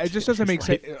point. Yeah, it just doesn't make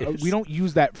sense. We don't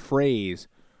use that phrase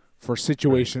for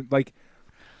situations like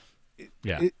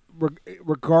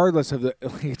regardless of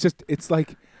it's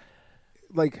like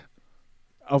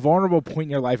a vulnerable point in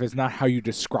your life is not how you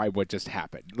describe what just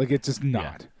happened. Like, it's just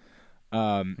not.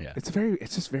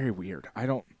 It's just very weird.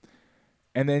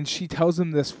 And then she tells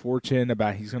him this fortune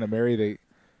about he's going to marry the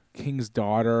king's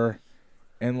daughter.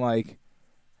 And, like,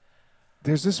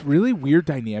 there's this really weird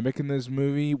dynamic in this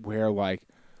movie where, like,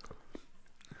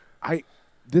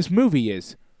 this movie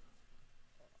is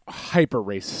hyper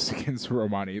racist against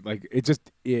Romani. Like, it just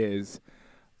is.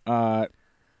 It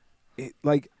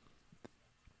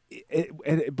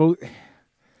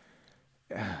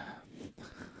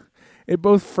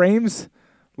both frames,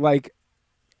 like,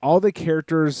 all the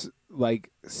characters, like,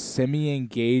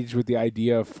 semi-engaged with the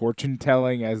idea of fortune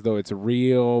telling as though it's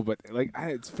real, but, like,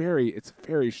 it's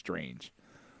very strange.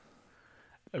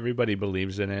 Everybody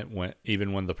believes in it,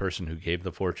 even when the person who gave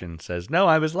the fortune says, "No,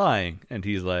 I was lying," and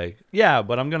he's like, "Yeah,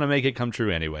 but I'm gonna make it come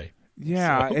true anyway."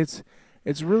 Yeah, so.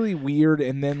 It's really weird,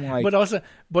 and then, like, but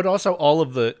also all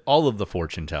of the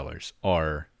fortune tellers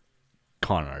are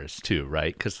con artists too,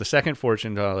 right? Because the second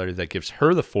fortune teller that gives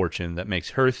her the fortune that makes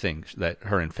her think that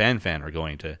her and Fan are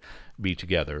going to be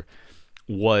together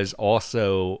was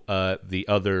also the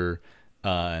other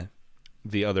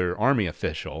army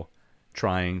official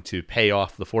trying to pay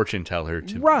off the fortune teller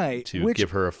to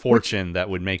give her a fortune that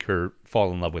would make her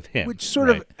fall in love with him, which sort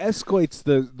of escalates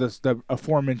the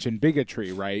aforementioned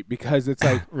bigotry, right? Because it's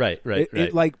like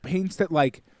it like paints that,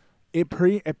 like, it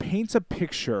paints a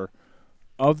picture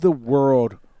of the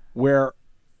world where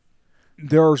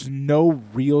there's no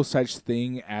real such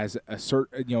thing as a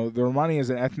certain, the Romani as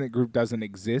an ethnic group doesn't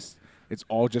exist. It's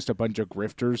all just a bunch of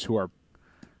grifters who are,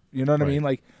 you know what I mean?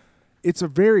 Like, it's a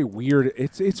very weird.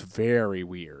 It's very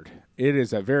weird.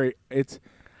 It's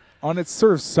on its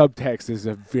sort of subtext is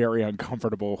a very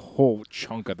uncomfortable whole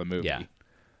chunk of the movie. Yeah.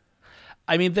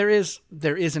 I mean, there is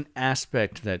an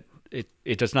aspect that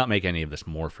it does not make any of this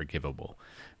more forgivable,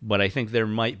 but I think there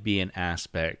might be an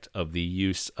aspect of the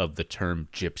use of the term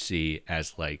gypsy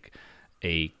as, like,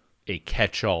 a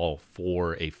catch-all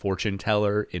for a fortune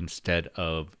teller instead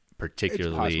of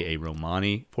particularly a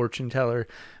Romani fortune teller,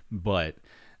 but.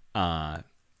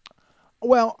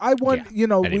 Well, I want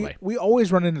anyway. we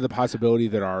always run into the possibility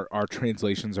that our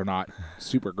translations are not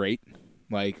super great.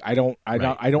 Like, I don't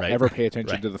ever pay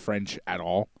attention to the French at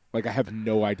all. Like, I have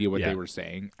no idea what they were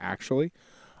saying actually.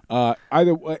 And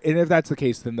if that's the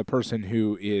case, then the person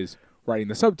who is writing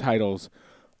the subtitles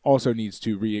also needs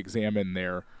to re-examine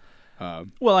their.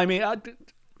 Well, I mean,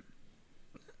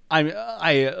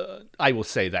 I will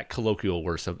say that colloquial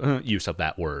use of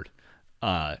that word.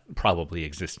 Probably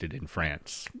existed in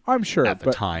France. I'm sure at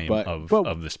the time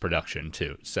of this production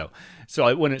too. So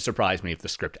it wouldn't surprise me if the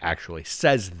script actually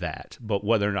says that. But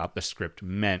whether or not the script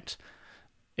meant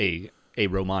a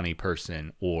Romani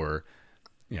person, or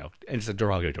and it's a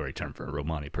derogatory term for a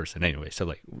Romani person anyway. So,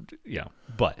 like,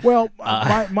 but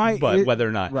whether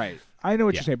or not, right? I know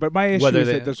what you're saying, but my issue is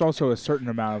that there's also a certain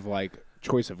amount of, like,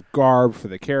 choice of garb for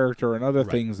the character and other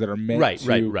things that are meant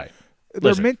to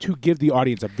they're meant to give the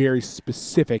audience a very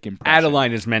specific impression.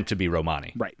 Adeline is meant to be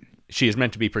Romani. Right. She is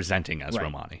meant to be presenting as Right.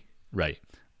 Romani. Right.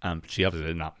 She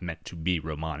obviously is not meant to be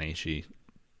Romani.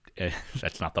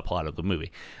 That's not the plot of the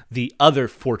movie. The other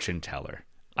fortune teller,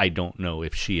 I don't know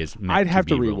if she is meant I'd have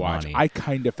to be rewatch. Romani. I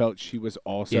kind of felt she was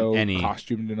also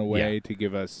costumed in a way to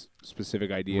give us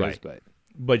specific ideas, Right.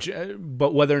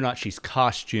 But whether or not she's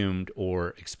costumed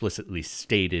or explicitly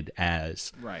stated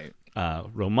as right.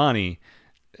 Romani,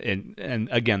 and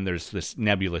again, there's this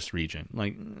nebulous region.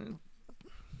 Like,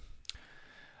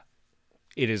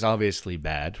 it is obviously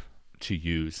bad to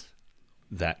use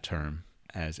that term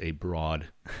as a broad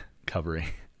covering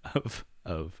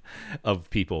of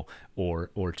people, or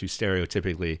to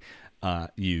stereotypically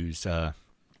use to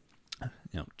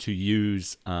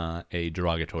use a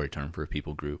derogatory term for a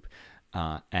people group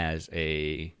as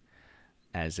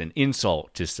an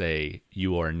insult, to say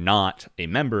you are not a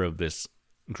member of this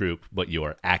group, but you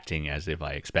are acting as if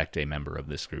I expect a member of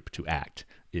this group to act,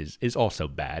 is also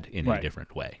bad in a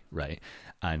different way, right?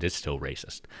 And it's still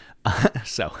racist.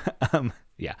 So,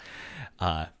 yeah.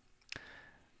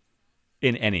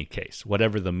 In any case,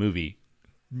 whatever the movie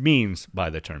means by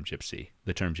the term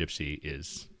gypsy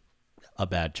is a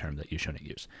bad term that you shouldn't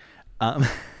use.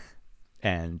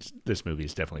 And this movie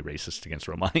is definitely racist against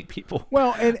Romani people.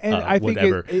 Well, and I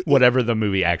think whatever the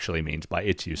movie actually means by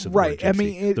its use of the word gypsy, I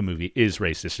mean, the movie is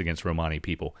racist against Romani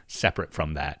people. Separate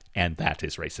from that, and that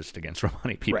is racist against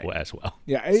Romani people as well.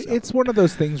 Yeah, it's one of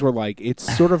those things where like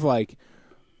it's sort of like,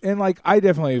 and like I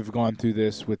definitely have gone through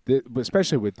this with this,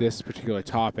 especially with this particular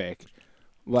topic.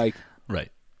 Like,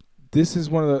 this is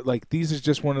one of the like these is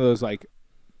just one of those like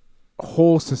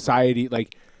whole society,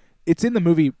 like it's in the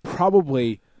movie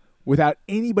probably without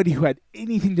anybody who had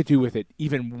anything to do with it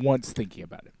even once thinking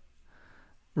about it.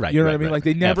 Right. You know what I mean? Right, like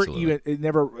they never absolutely. it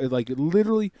never like it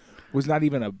literally was not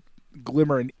even a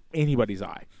glimmer in anybody's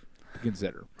eye to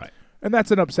consider. Right. And that's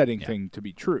an upsetting thing to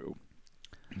be true.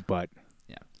 But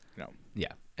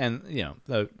yeah. And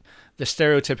the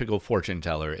stereotypical fortune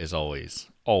teller is always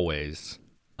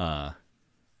I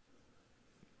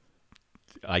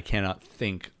cannot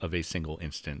think of a single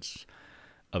instance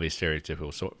of a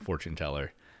stereotypical fortune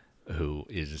teller who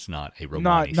is not a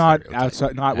Romani not stereotype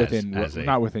outside,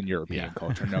 not within European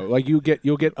culture. No, like you'll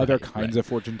get other kinds of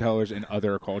fortune tellers in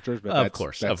other cultures, but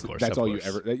that's all you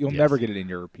ever. You'll never get it in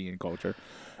European culture.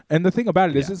 And the thing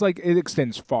about it is like it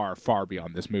extends far, far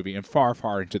beyond this movie and far,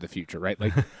 far into the future, right?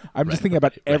 Like I'm just thinking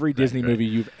about every Disney movie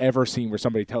you've ever seen where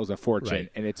somebody tells a fortune,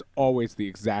 and it's always the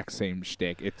exact same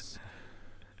shtick.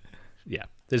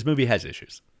 This movie has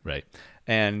issues, right?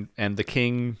 And the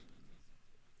king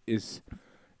is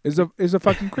a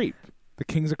fucking creep. The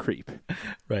king's a creep.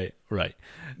 Right.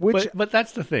 Which, but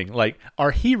that's the thing. Like, our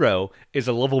hero is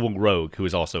a lovable rogue who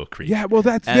is also a creep. Yeah, well,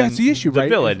 that's the issue, right? The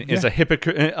villain is a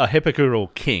hypocritical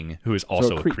king who is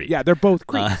also a creep. Yeah, they're both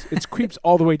creeps. It's creeps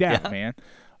all the way down, man.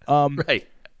 Right.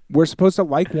 We're supposed to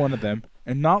like one of them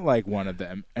and not like one of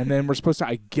them, and then we're supposed to,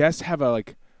 I guess, have a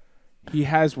like. He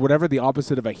has whatever the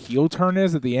opposite of a heel turn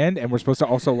is at the end, and we're supposed to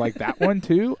also like that one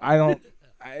too.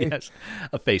 Yes,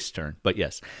 a face turn, but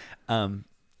yes. I'm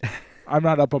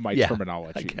not up on my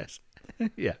terminology. I guess.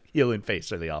 Yeah, heel and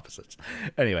face are the opposites.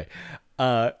 Anyway,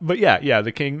 but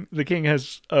the king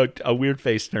has a weird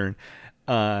face turn,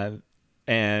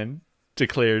 and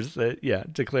declares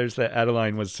that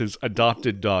Adeline was his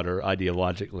adopted daughter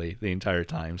ideologically the entire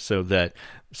time, so that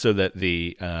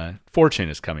the fortune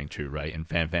is coming true, right? And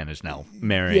Fan Fan is now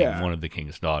marrying one of the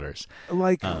king's daughters,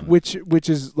 like which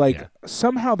is like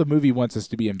somehow the movie wants us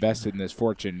to be invested in this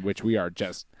fortune, which we are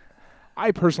just.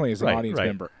 I personally, as an audience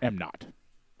member, am not.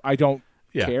 I don't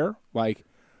care. Like,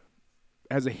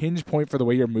 as a hinge point for the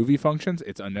way your movie functions,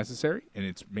 it's unnecessary and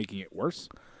it's making it worse.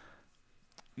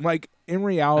 Like, in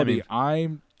reality,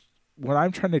 what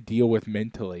I'm trying to deal with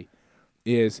mentally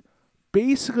is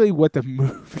basically what the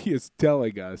movie is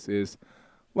telling us is,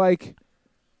 like,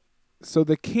 so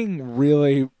the king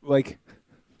really, like,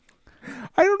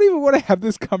 I don't even want to have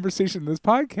this conversation in this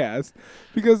podcast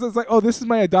because it's like, oh, this is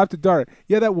my adopted daughter.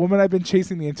 Yeah, that woman I've been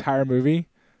chasing the entire movie,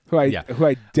 who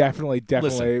I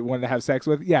definitely wanted to have sex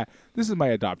with. Yeah, this is my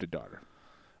adopted daughter.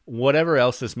 Whatever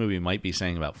else this movie might be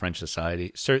saying about French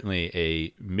society, certainly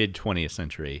a mid-20th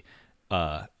century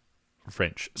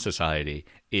French society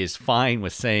is fine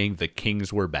with saying the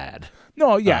kings were bad.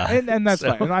 No, and that's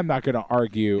fine. And I'm not going to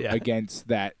argue against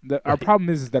that. Our problem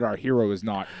is that our hero is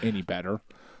not any better.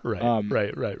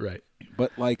 Right.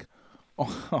 But like,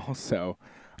 also,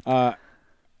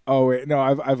 oh wait, no,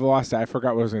 I've lost it. I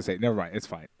forgot what I was gonna say. Never mind, it's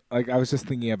fine. Like I was just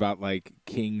thinking about like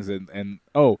kings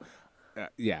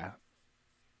yeah,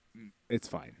 it's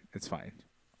fine.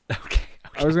 Okay.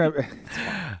 I was gonna. It's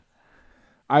fine.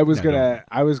 I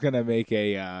was gonna make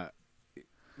a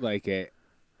like a.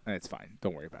 It's fine.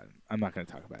 Don't worry about it. I'm not gonna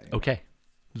talk about it. Okay,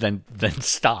 then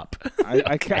stop.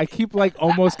 I keep like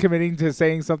almost committing to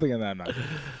saying something and then I'm not.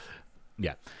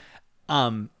 Yeah.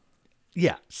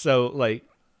 Yeah. So like,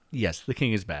 yes, the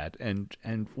king is bad,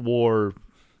 and war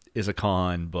is a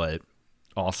con, but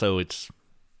also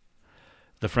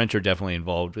the French are definitely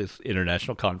involved with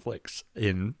international conflicts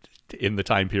in the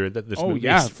time period that this movie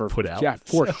is put out. Yeah,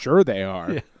 for sure they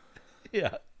are.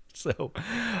 Yeah. So,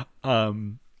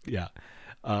 yeah.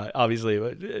 Obviously,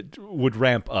 it would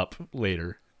ramp up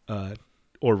later,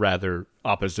 or rather,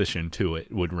 opposition to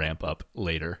it would ramp up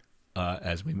later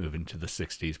as we move into the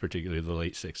 60s, particularly the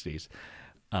late 60s.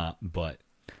 But,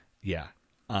 yeah.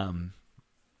 I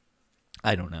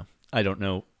don't know. I don't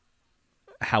know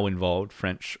how involved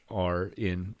French are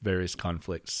in various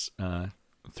conflicts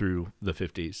through the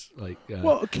 50s. Like,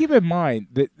 well, keep in mind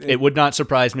that it would not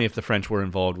surprise me if the French were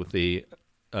involved with the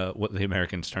what the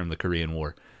Americans term the Korean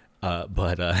War,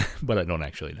 but I don't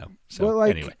actually know. So well,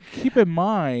 like, anyway, keep in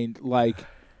mind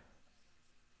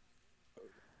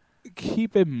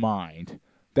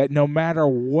that no matter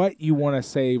what you want to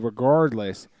say,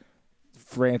 regardless,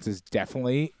 France is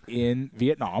definitely in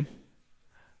Vietnam.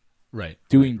 Right.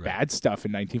 Doing bad stuff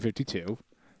in 1952.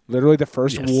 Literally the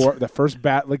first war, the first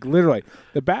literally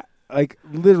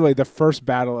the first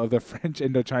battle of the French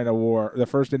Indochina War, the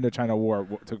first Indochina War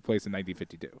took place in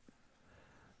 1952.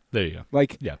 There you go.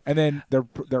 Like, yeah. And then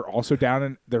they're also down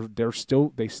in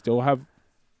they still have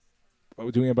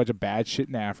doing a bunch of bad shit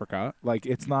in Africa. Like,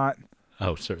 it's not.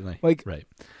 Oh, certainly. Like, right.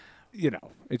 You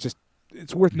know,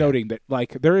 it's worth noting that,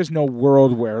 like, there is no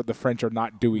world where the French are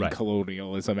not doing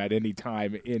colonialism at any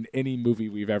time in any movie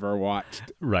we've ever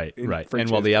watched. Right. And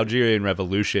while the Algerian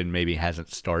Revolution maybe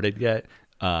hasn't started yet,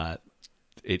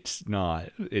 it's not.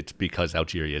 It's because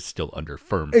Algeria is still under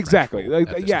firm. Exactly. French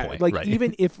rule at this point. Like,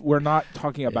 even if we're not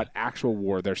talking about actual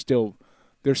war, they're still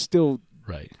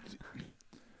right.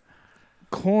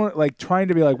 Like, trying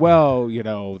to be like, well, you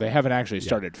know, they haven't actually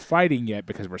started fighting yet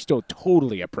because we're still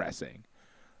totally oppressing.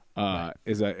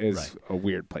 Is a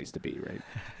weird place to be, right?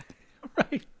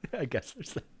 Right. I guess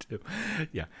there's that too.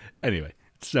 Yeah. Anyway,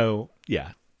 so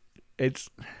yeah, it's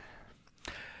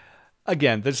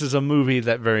again, this is a movie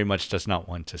that very much does not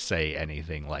want to say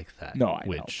anything like that. No, I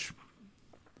know.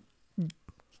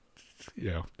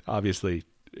 You know, obviously,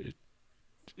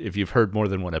 if you've heard more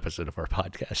than one episode of our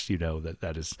podcast, you know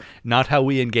that is not how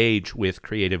we engage with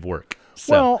creative work.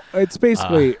 So, well, it's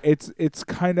basically it's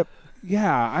kind of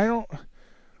I don't.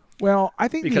 Well, I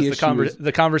think because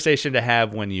the conversation to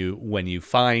have when you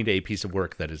find a piece of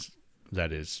work that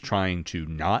is trying to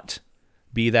not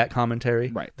be that commentary,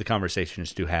 right? The conversation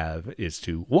is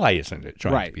to why isn't it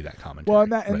trying to be that commentary? Well,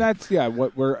 that's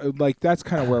what we're like. That's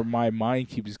kind of where my mind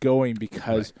keeps going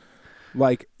because,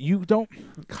 like, you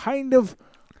don't kind of.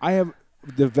 I have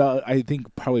developed. I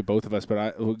think probably both of us, but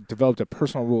I developed a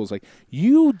personal rule. Is like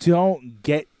you don't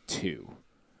get to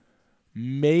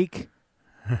make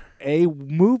a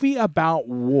movie about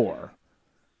war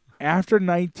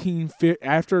especially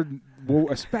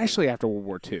after World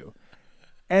War II,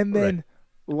 and then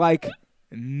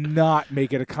not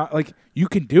make it like you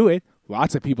can do it.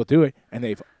 Lots of people do it, and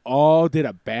they've all did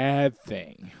a bad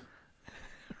thing.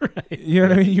 Right. You know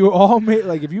what I mean? You all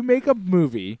make if you make a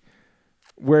movie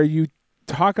where you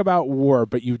talk about war,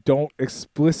 but you don't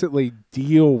explicitly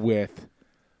deal with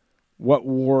what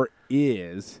war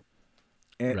is.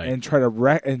 And try to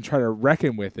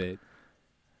reckon with it.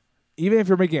 Even if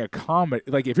you're making a comedy,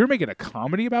 like if you're making a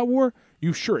comedy about war,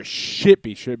 you sure as shit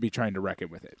should be trying to reckon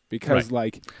with it because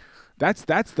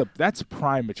that's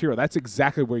prime material. That's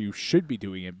exactly where you should be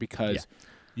doing it because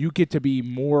you get to be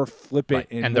more flippant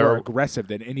and more aggressive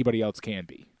than anybody else can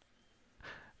be.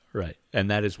 Right, and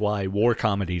that is why war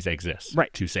comedies exist.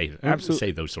 Right, to say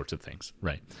those sorts of things.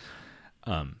 Right.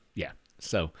 Yeah.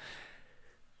 So,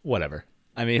 whatever.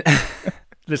 I mean.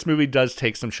 This movie does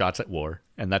take some shots at war,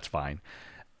 and that's fine.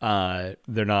 They're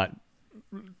not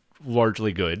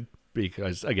largely good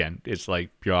because, again, it's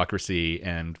like bureaucracy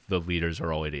and the leaders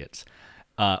are all idiots.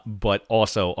 But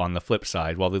also on the flip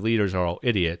side, while the leaders are all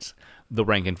idiots, the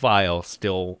rank and file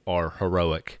still are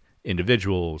heroic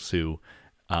individuals who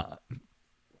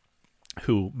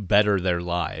better their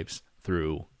lives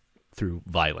through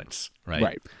violence,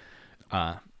 right?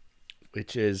 Right.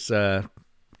 Which is,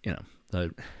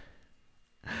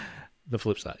 the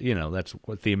flip side, that's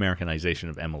what the Americanization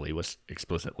of Emily was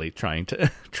explicitly trying to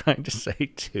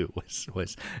say too.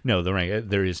 Was no,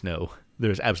 there is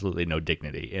absolutely no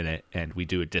dignity in it, and we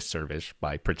do a disservice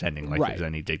by pretending like there's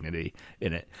any dignity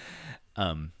in it.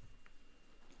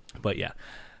 But yeah,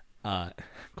 of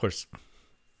course,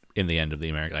 in the end of the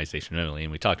Americanization of Emily,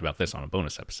 and we talked about this on a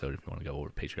bonus episode. If you want to go over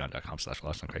to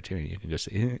patreon.com/LostOnCriterion, you can go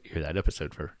hear that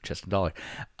episode for just $1.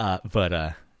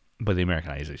 But the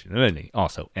Americanization of Emily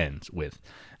also ends with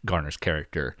Garner's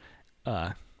character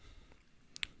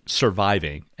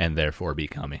surviving and therefore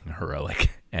becoming heroic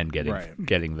and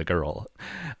getting the girl,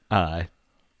 though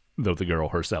the girl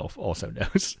herself also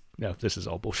knows, no, this is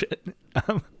all bullshit.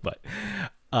 But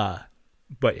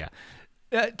yeah,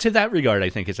 to that regard, I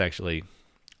think it's actually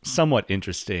somewhat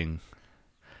interesting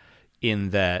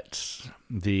in that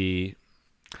the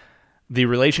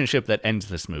relationship that ends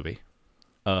this movie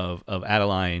of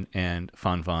Adeline and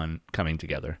Fan coming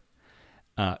together,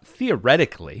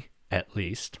 theoretically at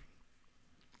least,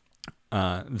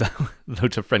 though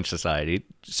to French society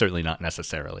certainly not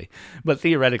necessarily, but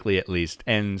theoretically at least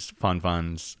ends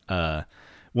Fan's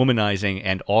womanizing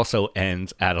and also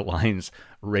ends Adeline's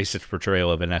racist portrayal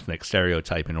of an ethnic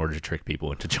stereotype in order to trick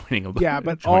people into joining a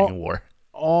war.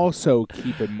 Also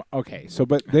keep in okay, so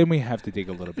but then we have to dig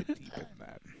a little bit deep in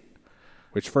that.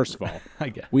 Which, first of all,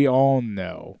 we all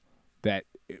know that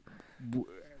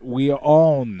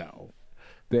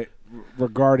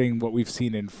regarding what we've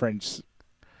seen in French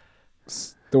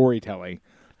storytelling,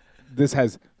 this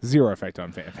has zero effect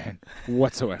on Fan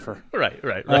whatsoever. Right.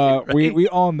 We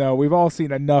all know. We've all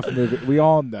seen enough movies. We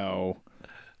all know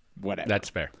whatever. That's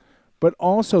fair. But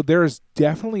also, there's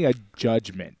definitely a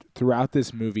judgment throughout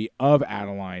this movie of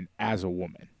Adeline as a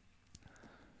woman.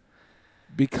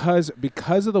 Because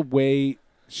of the way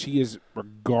she is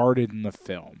regarded in the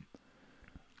film.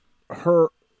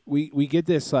 We get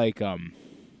this like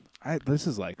this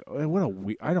is like what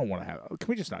a I don't want to have. Can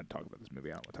we just not talk about this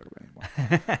movie? I don't want to talk about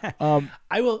it anymore.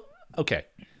 I will. Okay.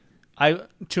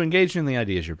 To engage in the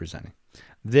ideas you're presenting,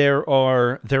 there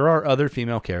are other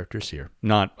female characters here,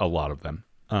 not a lot of them,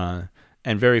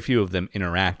 and very few of them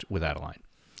interact with Adeline.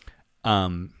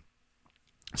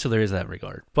 So there is that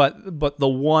regard, but the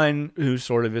one who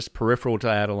sort of is peripheral to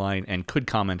Adeline and could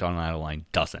comment on Adeline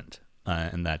doesn't,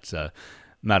 and that's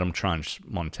Madame Tranche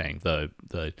Montaigne, the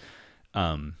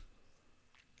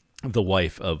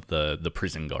wife of the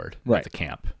prison guard at the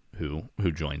camp, who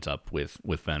joins up with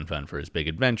Fan for his big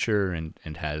adventure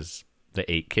and has the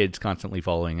 8 kids constantly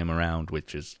following him around,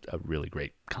 which is a really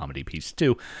great comedy piece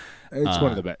too. It's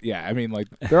one of the best. Yeah, I mean, like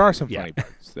there are some funny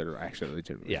parts that are actually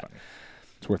legitimately funny.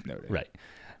 It's worth noting. Right.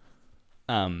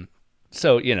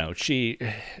 So, she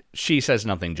says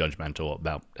nothing judgmental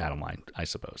about Adeline, I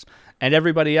suppose. And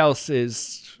everybody else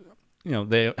is,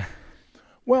 they...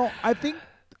 Well, I think...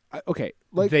 Okay,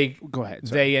 go ahead.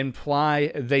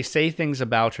 Sorry. They say things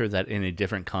about her that in a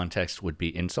different context would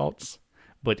be insults.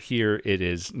 But here it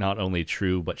is not only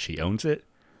true, but she owns it.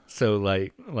 So,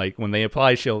 like when they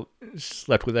imply she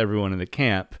slept with everyone in the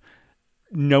camp,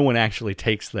 no one actually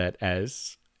takes that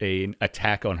as an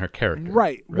attack on her character.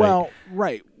 Right. Well,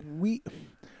 right.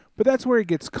 But that's where it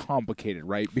gets complicated,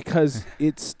 right? Because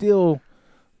it's still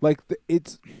like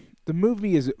the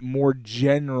movie is more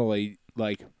generally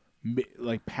like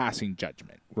passing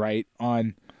judgment, right?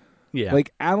 On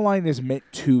like Adeline is meant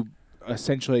to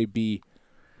essentially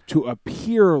to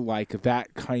appear like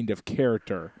that kind of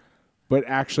character, but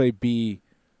actually be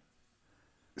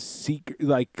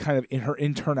like kind of in her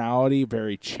internality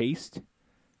very chaste.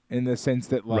 In the sense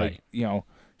that,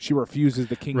 she refuses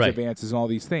the king's advances and all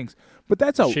these things.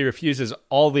 But she refuses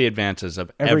all the advances of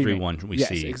everyone we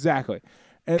see. Yes, exactly.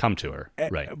 Come to her,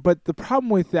 right. But the problem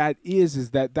with that is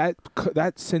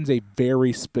that sends a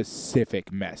very specific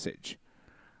message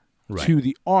to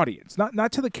the audience.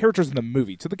 Not to the characters in the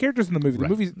movie. To the characters in the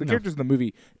movie. The characters in the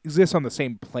movie exist on the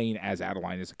same plane as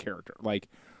Adeline as a character. Like,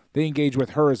 they engage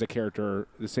with her as a character.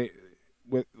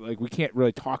 We can't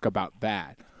really talk about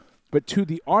that. But to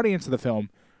the audience of the film,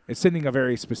 it's sending a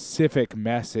very specific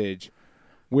message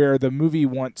where the movie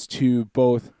wants to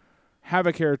both have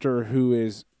a character who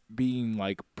is being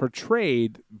like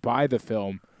portrayed by the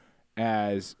film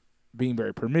as being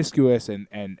very promiscuous and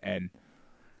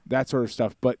that sort of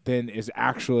stuff, but then is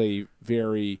actually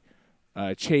very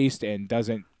chaste and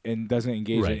doesn't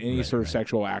engage in any sort of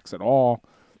sexual acts at all,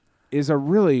 is a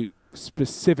really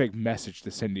specific message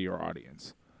to send to your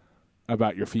audience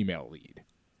about your female lead.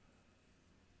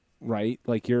 Right?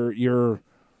 Like you're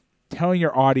telling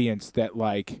your audience that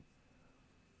like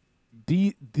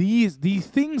the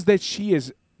things that she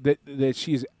is that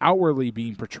she is outwardly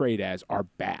being portrayed as are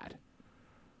bad.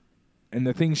 And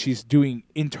the things she's doing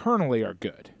internally are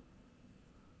good.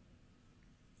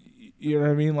 You know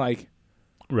what I mean? Like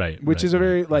which is a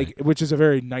very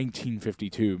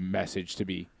 1952 message to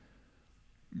be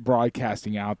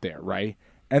broadcasting out there, right?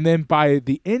 And then by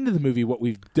the end of the movie,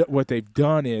 what they've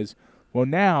done is, well,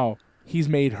 now he's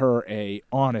made her a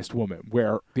honest woman,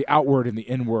 where the outward and the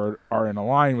inward are in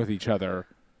line with each other.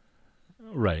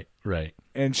 Right.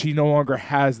 And she no longer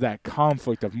has that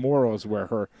conflict of morals where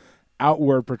her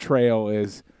outward portrayal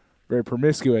is very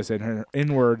promiscuous and her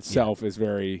inward self is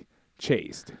very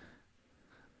chaste.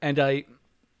 And I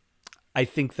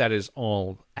think that is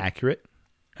all accurate.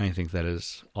 I think that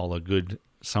is all a good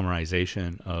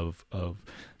summarization of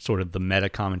sort of the meta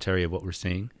commentary of what we're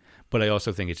seeing. But I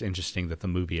also think it's interesting that the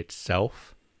movie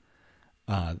itself,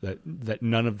 that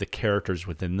none of the characters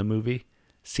within the movie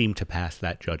seem to pass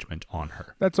that judgment on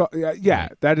her. That's all. Yeah,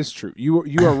 that is true. You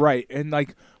are right, and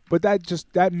but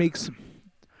that makes,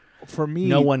 for me,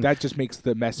 that just makes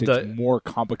the message more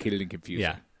complicated and confusing.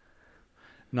 Yeah.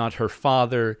 Not her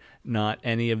father, not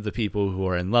any of the people who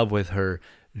are in love with her.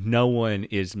 No one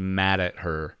is mad at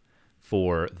her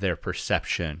for their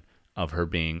perception of her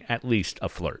being at least a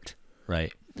flirt,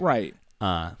 right? Right.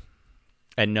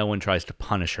 And no one tries to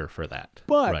punish her for that.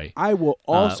 But right? I will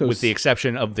also... with the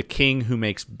exception of the king who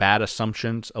makes bad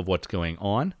assumptions of what's going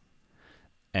on,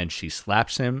 and she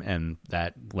slaps him, and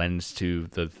that lends to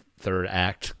the third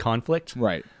act conflict.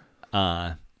 Right.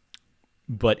 But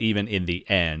even in the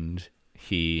end,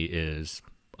 he is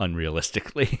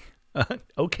unrealistically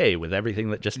okay with everything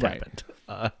that just happened.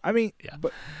 I mean,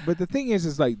 but the thing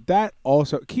is like that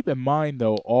also, keep in mind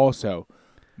though also,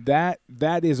 that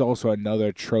is also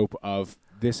another trope of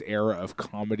this era of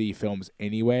comedy films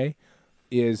anyway,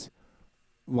 is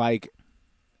like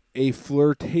a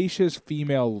flirtatious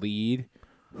female lead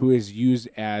who is used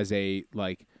as a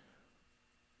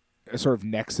sort of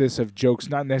nexus of jokes,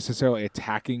 not necessarily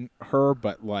attacking her,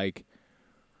 but like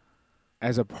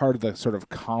as a part of the sort of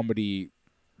comedy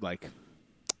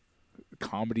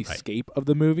scape of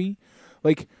the movie.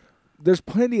 Like there's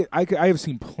plenty, I have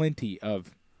seen plenty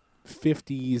of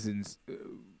 50s and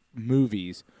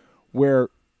movies where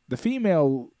the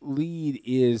female lead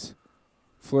is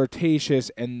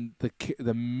flirtatious and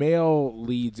the male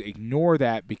leads ignore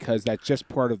that because that's just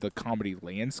part of the comedy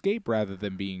landscape rather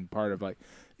than being part of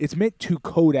it's meant to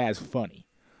code as funny.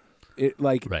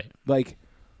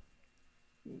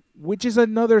 Which is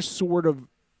another sort of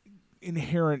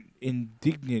inherent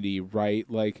indignity, right?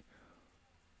 Like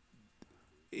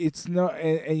it's not,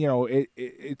 and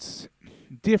it's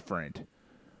different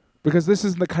because this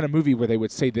isn't the kind of movie where they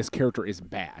would say this character is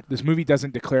bad. This movie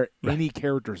doesn't declare any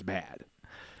characters bad.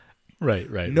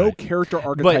 Right. No character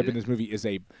archetype in this movie is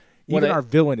our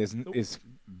villain is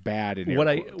bad in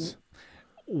air quotes.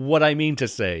 What I mean to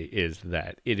say is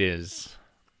that it is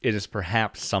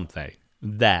perhaps something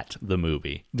that the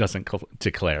movie doesn't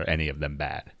declare any of them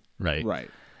bad, right? Right.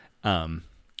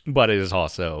 But it is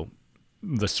also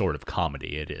the sort of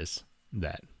comedy it is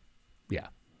that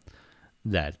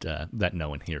no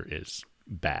one here is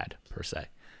bad per se.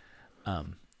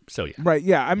 So yeah. Right.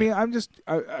 Yeah. I mean, I'm just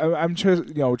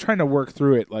trying to work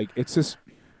through it. Like it's just,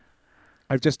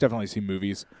 I've just definitely seen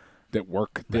movies that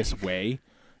work this way,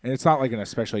 and it's not like an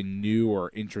especially new or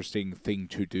interesting thing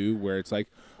to do where it's like,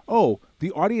 oh,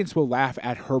 the audience will laugh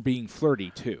at her being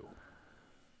flirty too.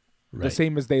 Right. The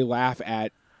same as they laugh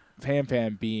at Fan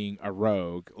Fan being a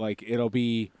rogue. Like it'll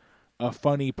be a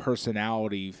funny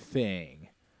personality thing,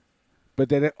 but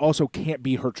then it also can't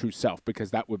be her true self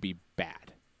because that would be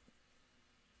bad.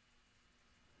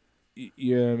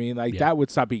 You know what I mean? Like that would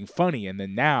stop being funny, and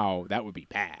then now that would be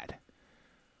bad.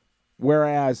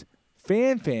 Whereas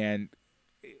Fan Fan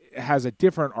has a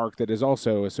different arc that is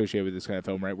also associated with this kind of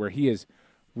film, right? Where he is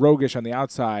roguish on the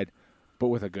outside, but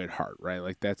with a good heart, right?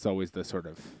 Like that's always the sort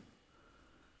of,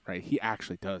 right? He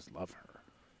actually does love her.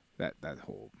 That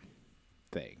whole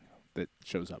thing that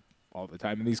shows up all the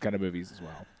time in these kind of movies as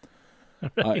well.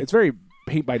 Right. It's very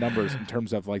paint by numbers in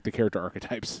terms of like the character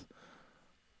archetypes.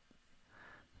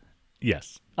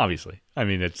 Yes, obviously. I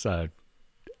mean, it's an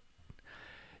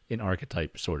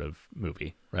archetype sort of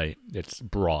movie, right? It's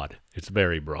broad. It's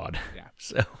very broad. Yeah.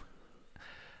 So,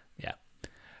 yeah.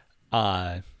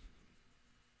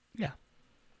 Yeah.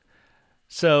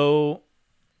 So,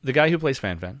 the guy who plays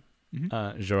Fan Fan,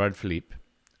 Gerard Philippe,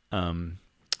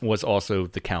 was also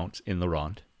the Count in Le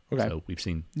Ronde. Okay. So, we've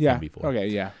seen him before. Okay,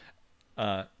 yeah.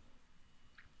 I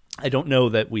don't know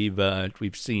that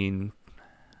we've seen...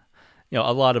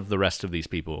 a lot of the rest of these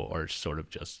people are sort of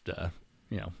just,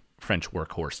 French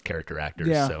workhorse character actors.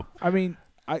 Yeah, so I mean,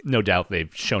 no doubt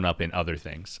they've shown up in other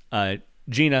things.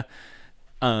 Gina,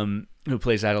 who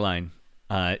plays Adeline,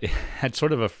 had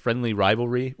sort of a friendly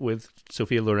rivalry with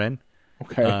Sophia Loren.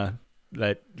 Okay.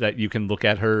 That you can look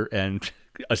at her and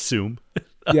assume.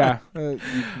 Yeah, I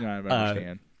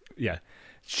understand. Yeah.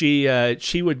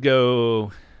 She would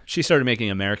go. She started making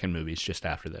American movies just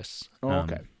after this.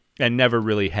 Okay. And never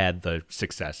really had the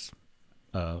success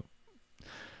of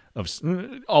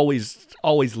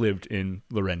always lived in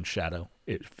Loren's shadow.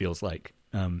 It feels like,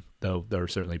 though there are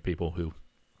certainly people who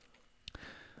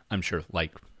I'm sure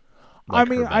like I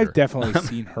mean, her better. I've definitely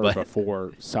seen her But-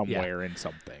 before somewhere in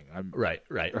something. Right.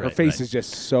 Her face is just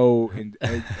so, and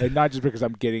not just because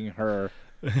I'm getting her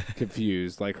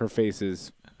confused. Like her face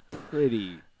is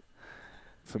pretty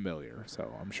familiar,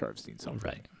 so I'm sure I've seen something.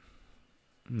 Right.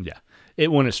 Yeah.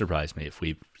 It wouldn't surprise me if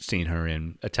we've seen her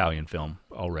in Italian film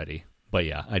already. But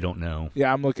yeah, I don't know.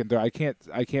 Yeah, I'm looking through. I can't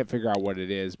figure out what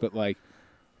it is, but like,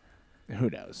 who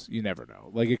knows? You never know.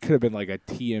 Like, it could have been like a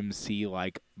TMC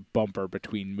like bumper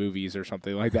between movies or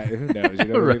something like that. Who knows? You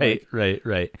know what I mean? Like,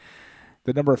 Right.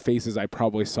 the number of faces I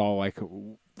probably saw like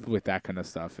with that kind of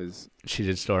stuff is. She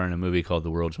did star in a movie called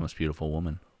The World's Most Beautiful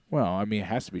Woman. Well, I mean, it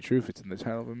has to be true if it's in the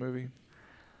title of a movie.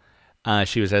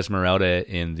 She was Esmeralda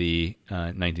in the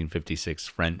 1956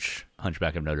 French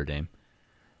Hunchback of Notre Dame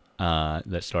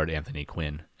that starred Anthony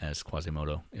Quinn as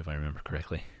Quasimodo, if I remember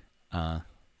correctly.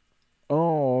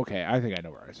 Oh, okay. I think I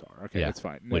know where I saw her. Okay, Yeah, that's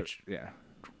fine. Yeah.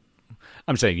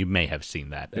 I'm saying you may have seen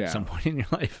that at Yeah. some point in your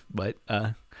life, but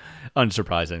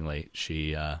unsurprisingly,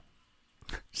 she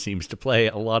seems to play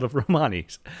a lot of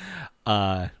Romanis.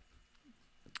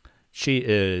 She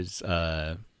is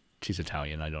she's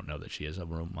Italian. I don't know that she is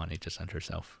of Romani descent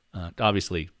herself.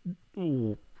 Obviously,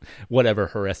 whatever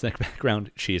her ethnic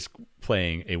background, she is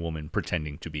playing a woman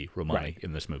pretending to be Romani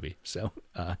in this movie. So,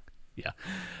 yeah,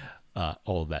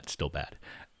 all of that's still bad.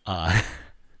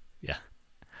 Yeah,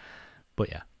 but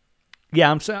yeah.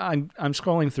 I'm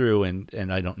scrolling through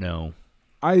and I don't know.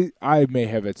 I may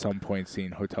have at some point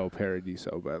seen Hotel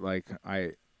Paradiso, but like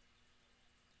it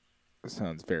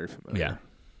sounds very familiar. Yeah.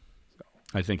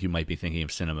 I think you might be thinking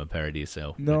of Cinema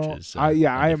Paradiso. No, which is, I am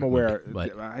different aware. movie,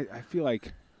 but I feel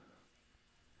like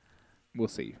we'll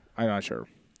see. I'm not sure.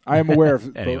 I am aware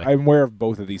of. Anyway. I'm aware of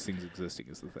both of these things existing.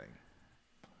 Is the thing.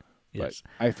 yes.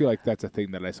 But I feel like that's a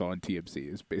thing that I saw on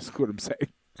TMC. Is basically what I'm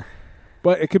saying.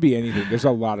 But it could be anything. There's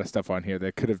a lot of stuff on here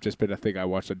that could have just been a thing I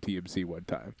watched on TMC one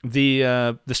time. The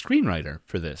screenwriter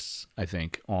for this, I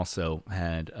think, also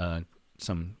had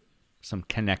some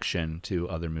connection to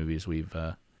other movies we've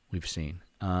seen.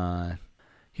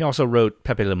 He also wrote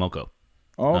Pepe Le Moco.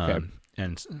 Oh, okay.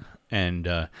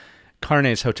 And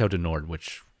Carne's Hotel du Nord,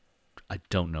 which I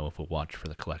don't know if we'll watch for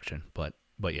the collection, but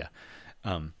yeah.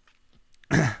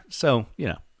 So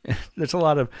there's a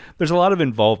lot of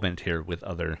involvement here with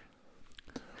other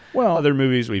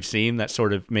movies we've seen that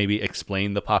sort of maybe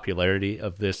explain the popularity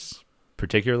of this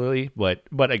particularly, but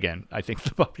again, I think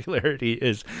the popularity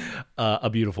is A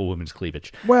Beautiful Woman's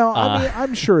Cleavage. Well, I mean,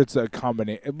 I'm sure it's a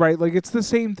combination, right? Like, it's the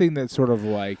same thing that sort of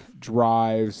like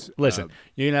drives. Listen,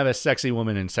 you can have a sexy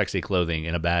woman in sexy clothing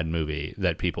in a bad movie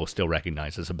that people still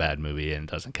recognize as a bad movie and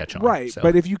doesn't catch on. Right, So.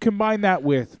 but if you combine that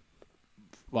with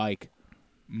like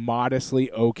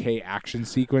modestly okay action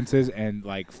sequences and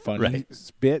like funny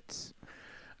bits,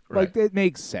 like it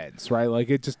makes sense, right? Like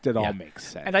it all makes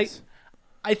sense. And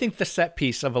I think the set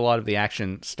piece of a lot of the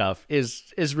action stuff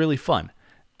is really fun.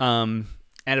 And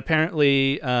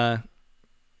apparently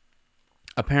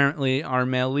our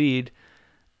male lead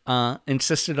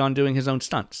insisted on doing his own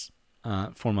stunts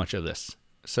for much of this.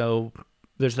 So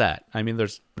there's that. I mean,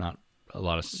 there's not a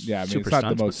lot of super it's not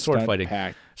stunts, the most but sword fighting.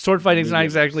 stunt-packed Sword fighting is movie not I've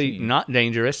exactly seen. not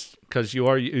dangerous because you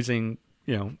are using,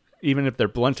 even if they're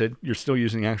blunted, you're still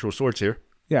using actual swords here.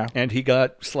 Yeah, And he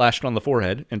got slashed on the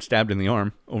forehead and stabbed in the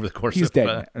arm over the course of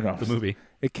dead. No, the movie.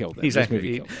 It killed him. He's This actually,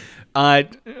 movie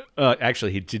killed him.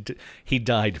 actually, he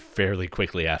died fairly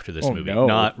quickly after this Oh, movie, no.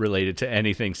 not related to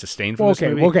anything sustained from Well, this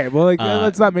movie. okay. Well, like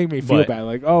let's not make me feel but- bad.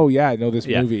 Like, oh yeah, I know this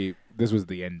Yeah. movie. This was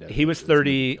the end of it. He was This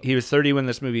 30. movie He was 30 when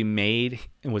this movie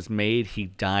was made. He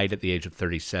died at the age of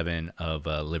 37 of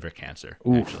liver cancer.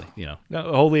 Oof. Actually,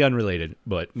 wholly unrelated,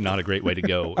 but not a great way to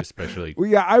go, especially Well,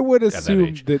 yeah, I would that assume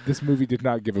age. that this movie did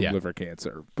not give him Yeah. liver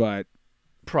cancer, but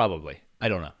probably. I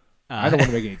don't know. I don't want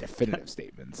to make any definitive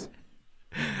statements.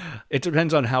 It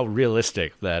depends on how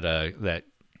realistic that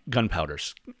gunpowder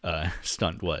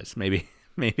stunt was. Maybe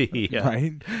he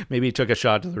Right? maybe he took a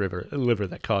shot to the liver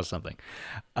that caused something.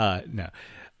 No,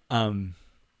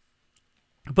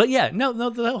 but yeah, no,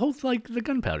 the whole like the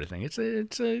gunpowder thing. It's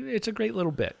a great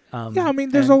little bit. Yeah, I mean,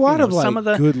 there's and, a lot of like some of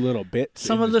the good little bits.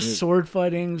 some in of the this movie. sword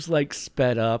fighting's like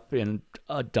sped up in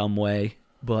a dumb way,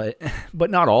 but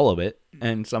not all of it,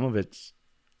 and some of it's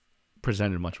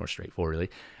presented much more straightforwardly.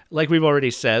 Like we've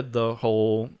already said,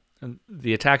 the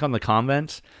attack on the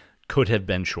convent could have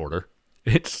been shorter.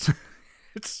 It's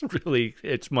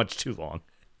much too long.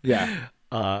 Yeah,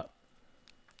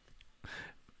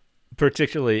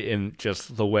 particularly in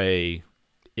just the way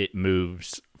it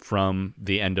moves from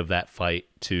the end of that fight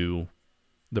to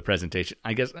the presentation.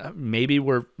 I guess maybe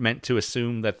we're meant to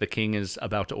assume that the king is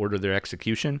about to order their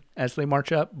execution as they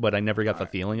march up, but I never got the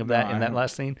feeling of that in that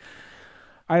last scene.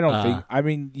 I don't think. I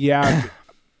mean, yeah,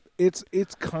 it's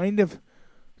kind of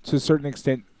to a certain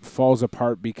extent falls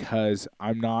apart because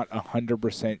I'm not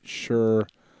 100% sure,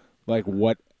 like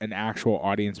what an actual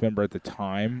audience member at the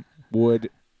time would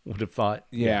have thought.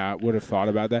 Yeah, would have thought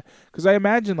about that because I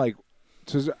imagine I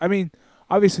mean,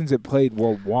 obviously since it played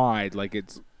worldwide, like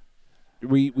it's.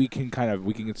 We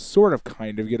can sort of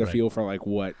get a feel for like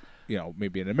what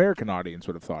maybe an American audience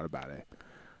would have thought about it,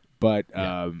 but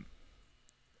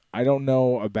I don't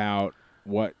know about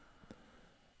what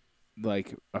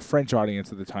like a French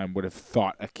audience at the time would have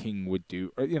thought a king would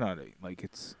do, or like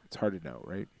it's hard to know,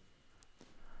 right?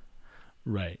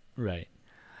 Right,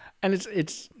 and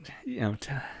it's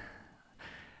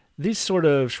these sort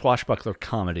of swashbuckler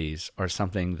comedies are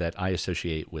something that I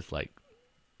associate with like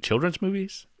children's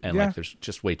movies, and like there's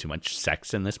just way too much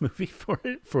sex in this movie for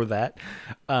that,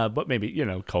 but maybe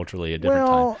culturally a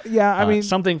different time. I mean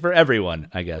something for everyone,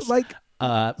 I guess. Like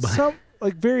some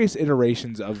like various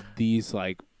iterations of these,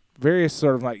 like various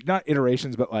sort of like not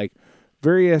iterations, but like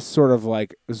various sort of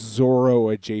like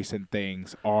Zorro adjacent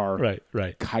things are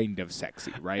right kind of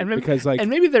sexy, right? And maybe, because like and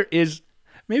maybe there is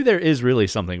really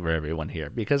something for everyone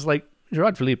here, because like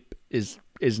Gerard Philippe is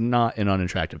not an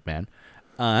unattractive man.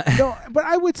 No, but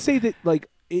I would say that like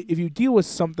if you deal with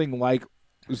something like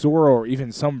Zorro or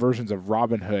even some versions of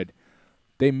Robin Hood,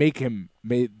 they do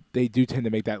tend to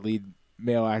make that lead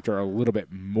male actor a little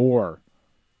bit more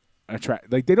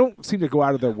attractive. Like they don't seem to go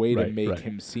out of their way to make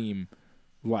him seem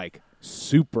like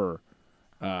super,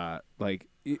 sort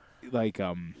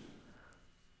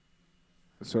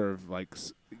of like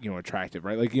attractive,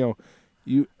 right? Like you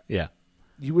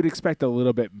would expect a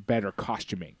little bit better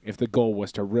costuming if the goal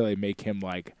was to really make him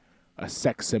like a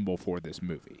sex symbol for this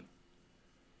movie.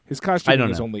 His costuming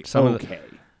is only okay.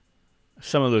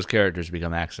 Some of those characters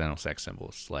become accidental sex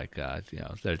symbols. Like,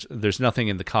 there's nothing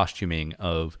in the costuming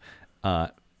of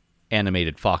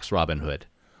animated Fox Robin Hood.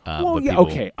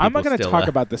 Okay. I'm not going to talk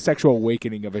about the sexual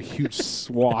awakening of a huge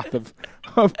swath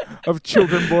of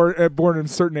children born in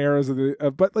certain eras of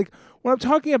the. But like, what I'm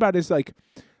talking about is like.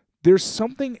 There is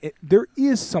something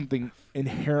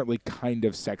inherently kind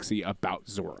of sexy about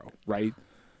Zorro, right?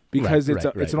 Because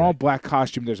it's an all black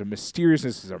costume. There's a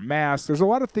mysteriousness. There's a mask. There's a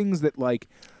lot of things that like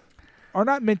are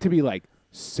not meant to be like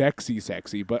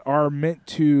sexy, but are meant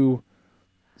to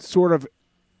sort of,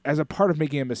 as a part of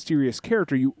making a mysterious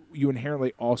character, you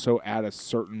inherently also add a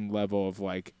certain level of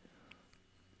like,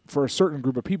 for a certain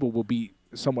group of people, will be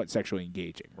somewhat sexually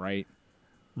engaging, right?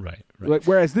 Right. Like,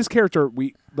 whereas this character,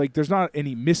 there's not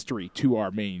any mystery to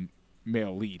our main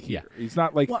male lead here. Yeah. He's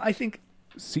not like I think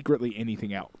secretly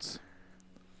anything else.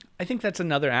 I think that's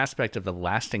another aspect of the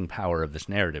lasting power of this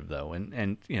narrative, though,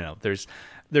 and there's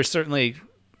certainly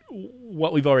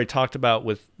what we've already talked about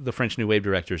with the French New Wave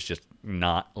directors just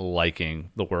not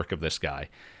liking the work of this guy,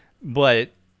 but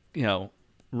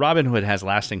Robin Hood has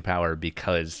lasting power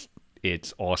because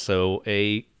it's also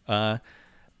a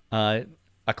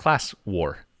class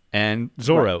war, and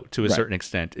Zorro to a certain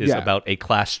extent is about a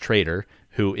class traitor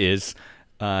who is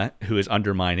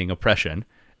undermining oppression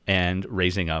and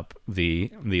raising up the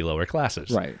lower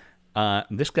classes. Right.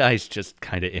 This guy's just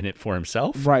kind of in it for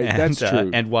himself. Right. And, that's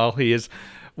true. And while he is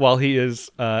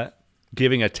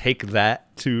giving a take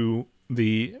that to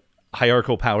the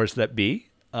hierarchical powers that be,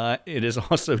 it is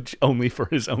also only for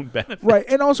his own benefit. Right.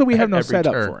 And also we have no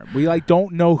setup for him. We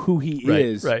don't know who he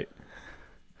is. Right.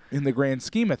 In the grand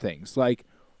scheme of things, for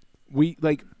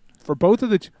both of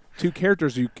the two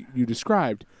characters you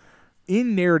described,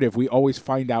 in narrative we always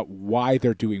find out why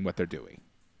they're doing what they're doing,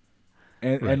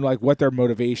 and like what their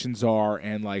motivations are,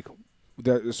 and like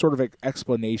the sort of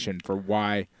explanation for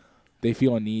why they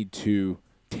feel a need to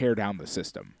tear down the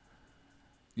system,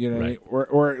 what I mean?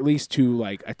 or at least to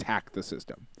like attack the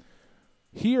system.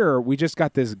 Here we just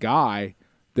got this guy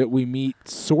that we meet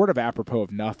sort of apropos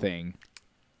of nothing.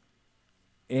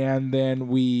 And then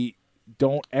we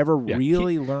don't ever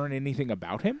really learn anything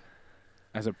about him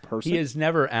as a person. He is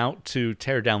never out to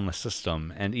tear down the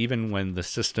system. And even when the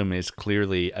system is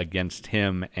clearly against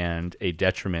him and a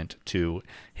detriment to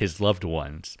his loved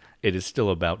ones, it is still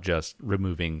about just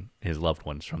removing his loved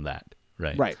ones from that.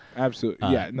 Right. Right. Absolutely.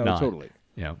 Totally.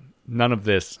 None of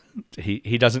this.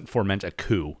 He doesn't foment a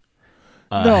coup.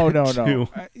 No.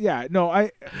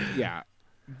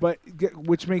 But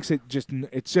which makes it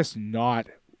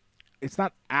it's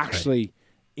not actually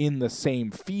in the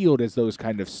same field as those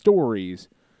kind of stories,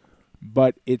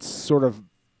 but it's sort of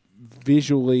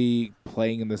visually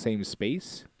playing in the same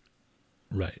space.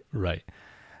 Right.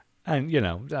 And,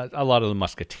 a lot of the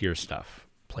Musketeer stuff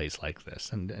plays like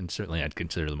this. And certainly I'd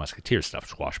consider the Musketeer stuff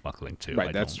swashbuckling, too.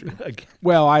 Right, that's true.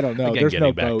 Well, I don't know. Again, There's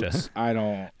no getting back boats. I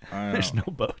don't There's no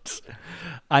boats.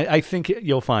 I think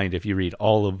you'll find if you read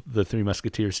all of the Three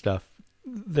Musketeers stuff,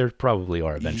 there probably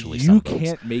are eventually some boats. You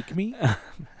can't make me.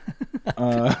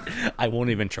 I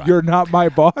won't even try. You're not my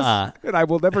boss, and I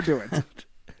will never do it.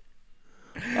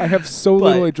 I have so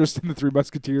little interest in the Three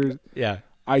Musketeers. Yeah.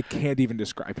 I can't even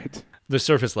describe it. The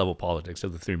surface level politics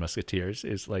of the Three Musketeers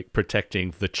is like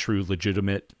protecting the true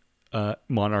legitimate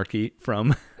monarchy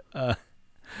from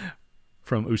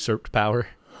usurped power.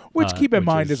 Which, keep in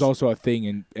mind, is also a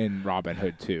thing in Robin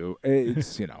Hood, too.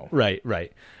 It's, Right.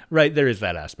 There is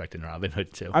that aspect in Robin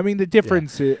Hood, too. I mean, the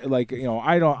difference is,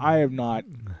 I am not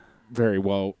very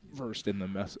well versed in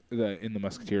the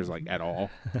Musketeers, at all.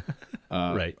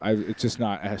 Right. It's just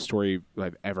not a story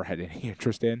I've ever had any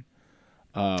interest in.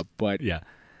 But,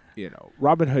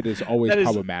 Robin Hood is always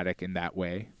problematic in that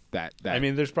way. That I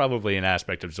mean, there's probably an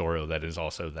aspect of Zorro that is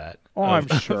also that. Oh, I'm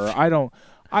sure.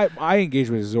 I engage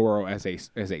with Zorro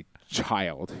as a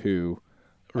child who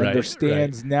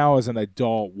understands now as an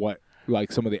adult what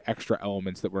some of the extra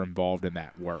elements that were involved in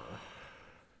that were.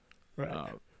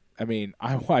 Right. I mean,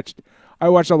 I watched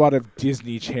a lot of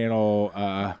Disney Channel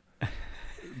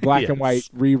black and white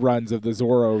reruns of the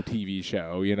Zorro TV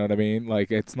show. You know what I mean?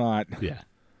 It's not. Yeah.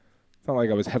 It's not like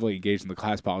I was heavily engaged in the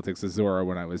class politics of Zorro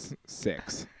when I was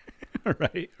 6.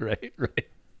 Right.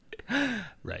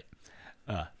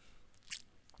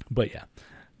 But yeah,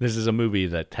 this is a movie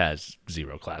that has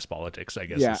zero class politics, I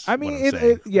guess. Yeah, I mean,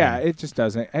 it just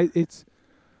doesn't.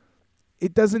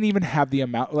 It doesn't even have the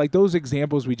amount. Those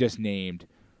examples we just named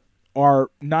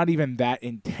are not even that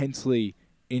intensely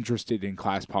interested in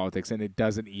class politics, and it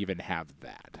doesn't even have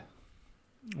that.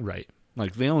 Right.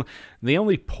 The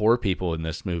only poor people in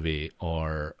this movie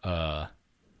are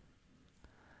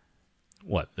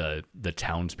the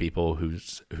townspeople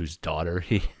whose daughter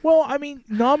he. Well, I mean,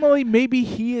 nominally maybe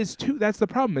he is too. That's the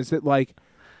problem. Is that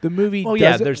the movie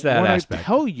doesn't there's that want aspect. to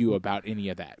tell you about any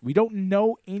of that. We don't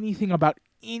know anything about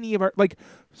any of our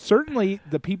certainly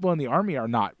the people in the army are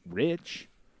not rich.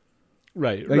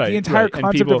 Right. The entire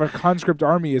concept of a conscript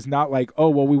army is not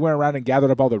we went around and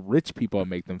gathered up all the rich people and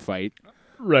make them fight.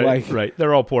 Right.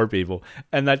 They're all poor people,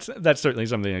 and that's certainly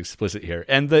something explicit here.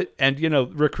 And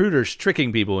recruiters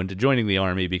tricking people into joining the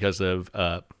army because of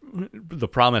the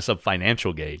promise of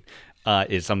financial gain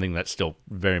is something that still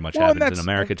very much happens in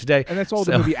America today. And that's all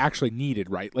the movie actually needed,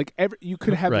 right? You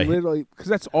could have literally, because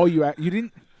that's all you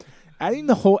didn't. Adding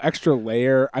the whole extra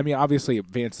layer, I mean, obviously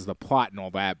advances the plot and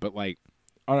all that, but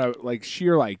on a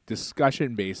sheer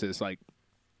discussion basis,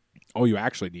 all you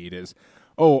actually need is.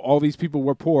 Oh, all these people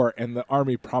were poor, and the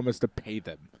army promised to pay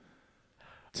them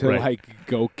to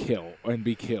go kill and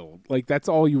be killed. That's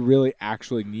all you really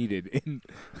actually needed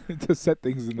to set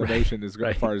things in motion as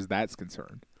far as that's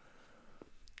concerned.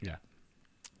 Yeah.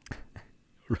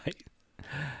 Right.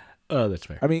 Oh, that's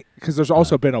fair. I mean, because there's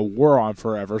also been a war on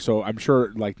forever, so I'm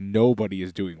sure nobody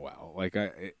is doing well.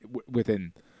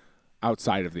 Within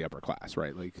outside of the upper class,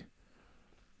 right? The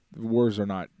wars are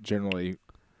not generally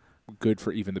good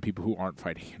for even the people who aren't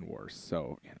fighting in wars.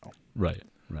 So, Right.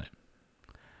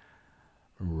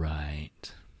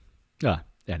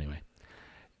 Anyway.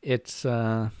 It's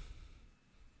all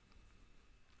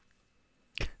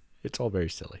very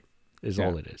silly is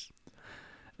all it is.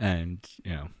 And,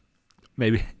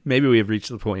 maybe we have reached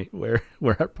the point where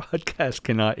our podcast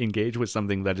cannot engage with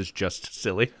something that is just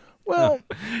silly. Well,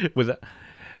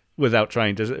 without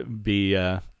trying to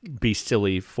be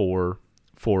silly for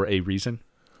a reason.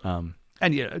 And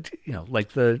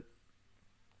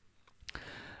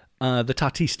the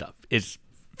Tati stuff is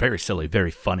very silly,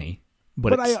 very funny,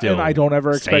 but it's still. And I don't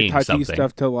ever expect Tati something.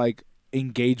 Stuff to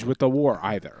engage with the war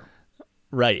either.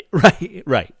 Right.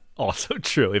 Also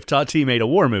true. If Tati made a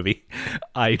war movie,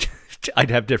 I'd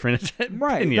have different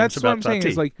opinions That's about what I'm Tati.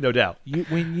 saying. Is no doubt.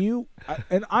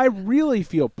 And I really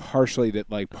feel partially that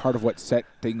part of what set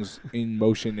things in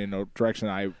motion in a direction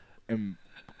I am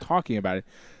talking about it.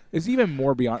 Is even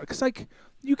more beyond, because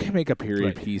you can make a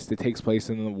period piece that takes place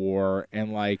in the war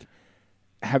and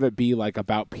have it be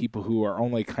about people who are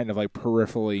only kind of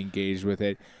peripherally engaged with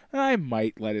it. And I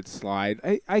might let it slide.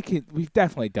 We've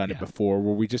definitely done it before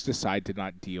where we just decide to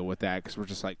not deal with that because we're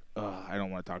just I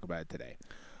don't want to talk about it today.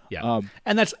 Yeah,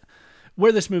 and that's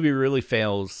where this movie really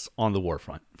fails on the war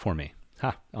front for me.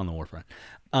 On the war front,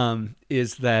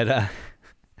 is that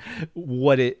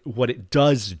what it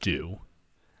does do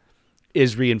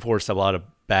is reinforce a lot of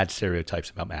bad stereotypes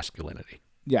about masculinity.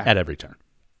 Yeah. At every turn.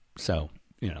 So,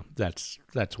 that's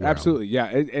where absolutely. Yeah.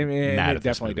 It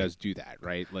definitely does do that,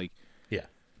 right? Like, yeah.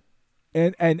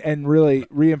 And really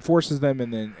reinforces them,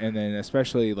 and then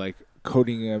especially like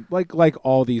coding them like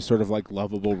all these sort of like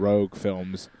lovable rogue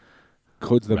films,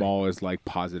 codes them all as like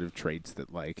positive traits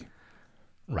that like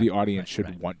the audience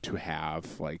should want to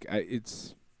have. Like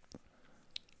it's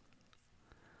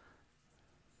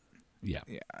yeah.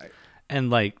 And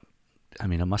like, I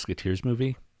mean, a Musketeers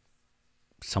movie,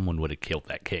 someone would have killed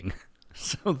that king.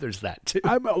 So there's that too.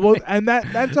 And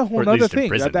that's a whole other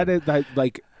thing. That is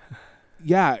like.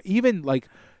 Yeah, even like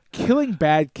killing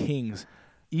bad kings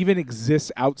even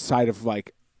exists outside of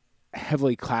like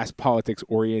heavily class politics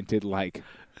oriented like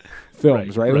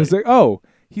films, right? It's like, oh,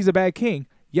 he's a bad king.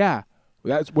 Yeah,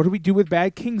 that's what do we do with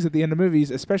bad kings at the end of movies,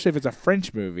 especially if it's a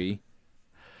French movie?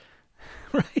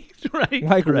 Right.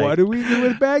 Like, what do we do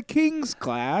with bad kings,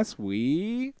 class?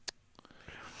 We,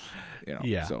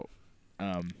 yeah. So,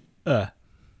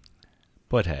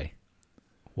 but hey,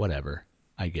 whatever.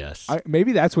 I guess.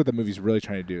 Maybe that's what the movie's really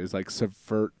trying to do is like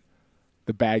subvert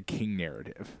the bad king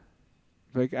narrative.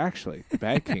 Like, actually, the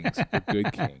bad kings are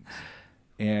good kings,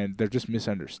 and they're just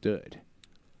misunderstood.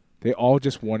 They all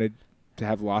just wanted to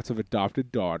have lots of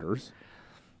adopted daughters.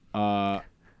 I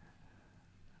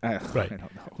don't know.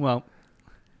 Well,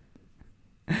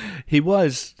 he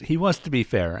was, to be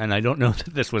fair, and I don't know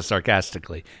that this was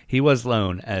sarcastically, he was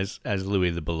known as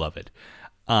Louis the Beloved.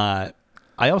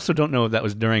 I also don't know if that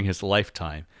was during his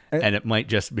lifetime, and it might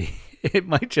just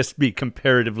be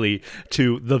comparatively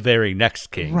to the very next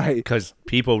king, right? Because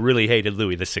people really hated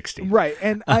Louis the 16th, right?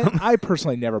 And I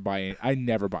personally never buy it. I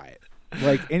never buy it.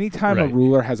 Like anytime a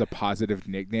ruler has a positive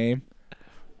nickname,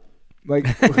 like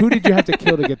who did you have to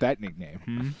kill to get that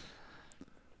nickname?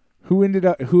 Who ended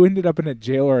up in a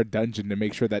jail or a dungeon to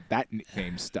make sure that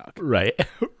nickname stuck? Right.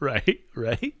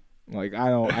 Like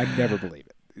I never believe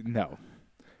it. No.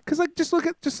 Because like just look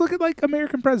at like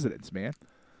American presidents, man.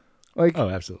 Like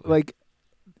absolutely. Like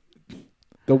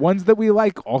the ones that we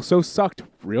like also sucked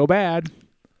real bad.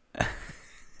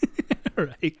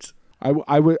 Right.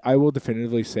 I will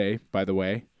definitively say, by the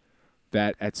way,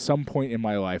 that at some point in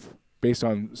my life, based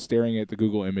on staring at the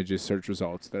Google Images search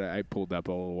results that I pulled up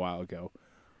a little while ago,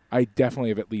 I definitely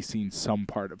have at least seen some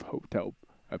part of Hotel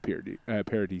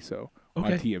Paradiso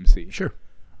on TMC. Sure.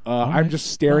 I'm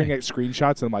just staring at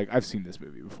screenshots and I'm like, I've seen this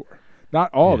movie before.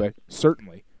 Not all of it,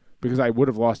 certainly, because I would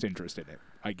have lost interest in it.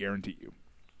 I guarantee you.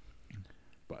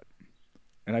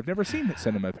 And I've never seen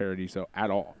Cinema Paradiso at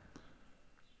all.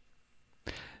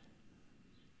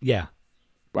 Yeah.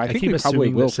 But I think keep we probably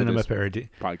assuming will that Cinema Paradiso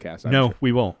podcast. No,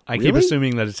 we won't. I really? keep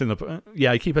assuming that it's in the.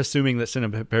 I keep assuming that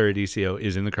Cinema Paradiso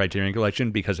is in the Criterion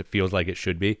Collection because it feels like it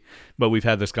should be. But we've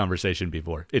had this conversation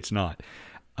before. It's not.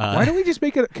 Why don't we just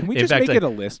make it? Can we just make it a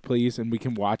list, please, and we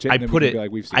can watch it? I and put then we it. Can be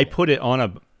like, we've seen I it. put it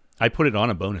on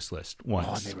a bonus list once.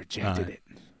 Oh, and they rejected it.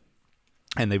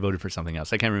 And they voted for something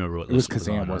else. I can't remember what it was.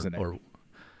 Kazam, wasn't it?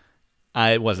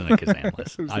 It wasn't a Kazam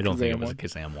list. I don't think it was a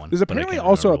Kazam one. There's apparently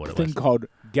also a thing called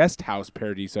Guest House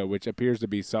Paradiso, which appears to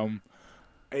be some.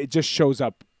 It just shows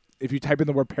up if you type in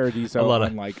the word Paradiso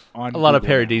on a lot of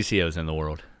Paradisios in the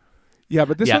world. Yeah,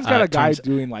 but this one's got a guy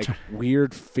doing like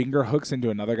weird finger hooks into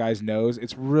another guy's nose.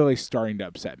 It's really starting to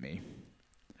upset me.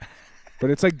 But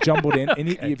it's like jumbled in.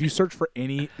 If you search for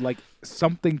any like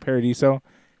something Paradiso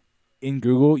in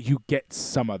Google, you get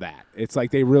some of that. It's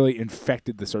like they really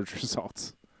infected the search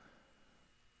results.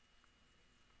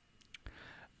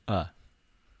 There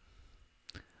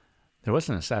was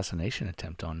an assassination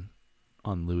attempt on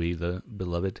Louis the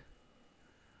Beloved.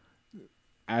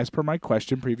 As per my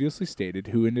question previously stated,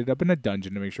 who ended up in a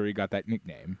dungeon to make sure he got that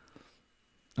nickname?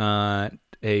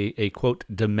 A quote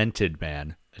demented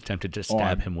man attempted to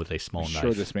stab him with a small knife. I'm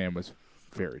sure this man was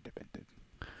very demented.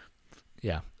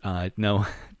 Yeah. No.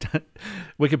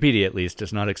 Wikipedia at least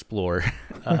does not explore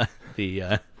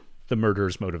the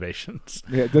murderer's motivations.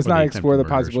 Yeah, it does not explore the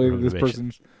possibility that this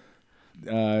person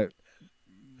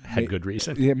had good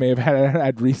reason. Yeah, may have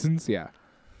had reasons. Yeah.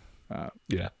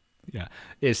 Yeah.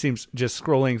 It seems, just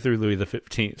scrolling through Louis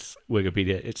XV's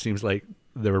Wikipedia, it seems like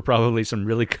there were probably some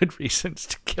really good reasons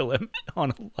to kill him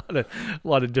on a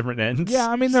lot of different ends. Yeah,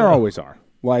 I mean there always are.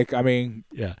 Like, I mean,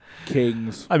 yeah,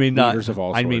 kings. I mean, leaders of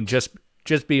all sorts. I mean, just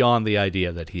beyond the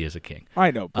idea that he is a king.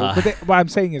 I know, but what I'm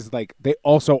saying is like they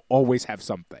also always have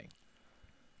something.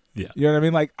 Yeah, you know what I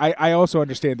mean. Like I also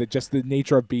understand that just the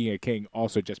nature of being a king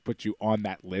also just puts you on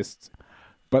that list,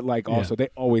 but like also they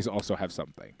always also have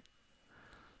something.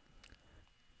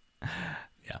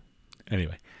 Yeah.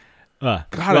 Anyway, God,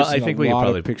 well, I've seen I think a we could lot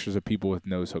probably of pictures of people with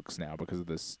nose hooks now because of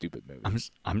this stupid movie.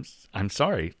 I'm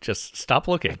sorry. Just stop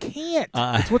looking. I can't.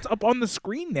 It's what's up on the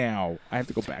screen now. I have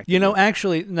to go back.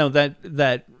 Actually, no.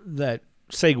 That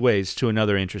segues to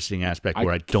another interesting aspect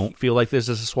where I don't feel like this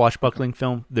is a swashbuckling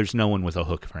film. There's no one with a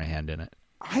hook for a hand in it.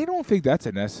 I don't think that's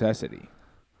a necessity.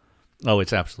 Oh,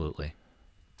 it's absolutely.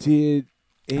 Did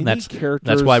any characters?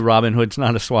 That's why Robin Hood's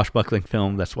not a swashbuckling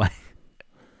film. That's why.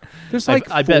 There's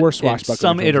like I four bet swashbuckling in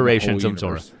some films iterations in of the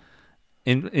whole universe.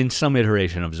 Zorro. In some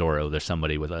iteration of Zorro, there's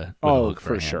somebody with a hook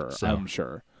for a hand. Sure. So, I'm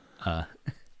sure. I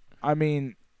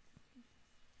mean,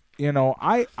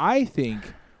 I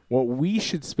think what we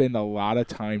should spend a lot of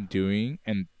time doing,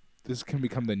 and this can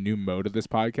become the new mode of this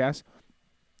podcast,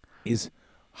 is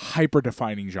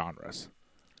hyper-defining genres.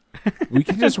 We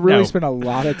can just really spend a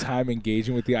lot of time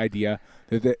engaging with the idea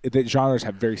that genres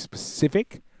have very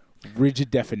specific,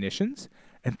 rigid definitions,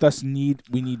 and thus we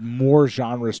need more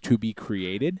genres to be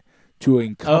created to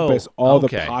encompass all the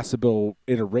possible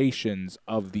iterations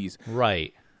of these.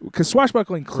 Right. Because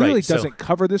swashbuckling clearly doesn't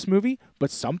cover this movie,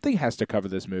 but something has to cover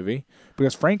this movie.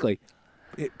 Because frankly,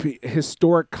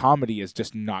 historic comedy is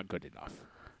just not good enough.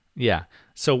 Yeah.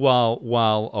 So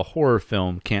while a horror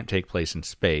film can't take place in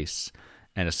space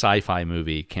and a sci-fi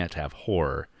movie can't have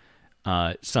horror,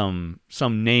 some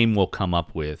name we'll come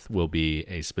up with will be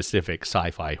a specific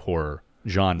sci-fi horror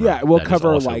genre. Yeah, we'll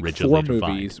cover like 4 defined.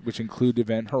 movies, which include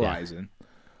Event Horizon.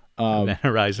 Yeah. Event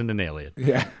Horizon and Alien.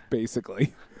 Yeah,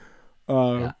 basically.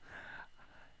 God,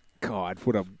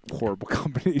 what a horrible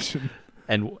combination.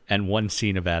 And one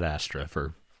scene of Ad Astra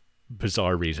for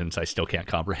bizarre reasons I still can't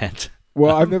comprehend.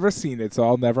 Well, I've never seen it, so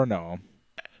I'll never know.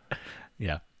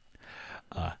 Yeah.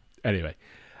 Anyway,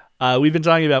 we've been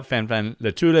talking about Fan Fan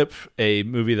the Tulip, a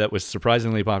movie that was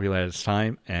surprisingly popular at its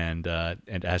time, and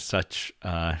as such,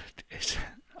 it's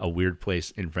a weird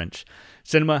place in French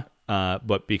cinema.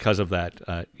 But because of that,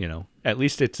 at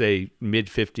least it's a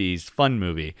mid-50s fun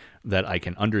movie that I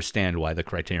can understand why the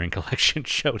Criterion Collection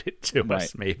showed it to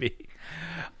us, maybe.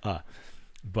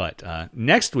 But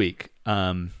next week,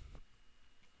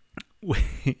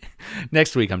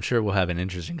 next week, I'm sure we'll have an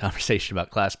interesting conversation about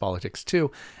class politics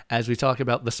too, as we talk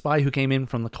about The Spy Who Came In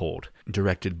From the Cold,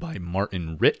 directed by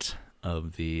Martin Ritt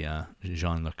of the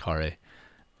Jean Le Carré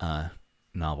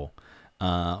novel.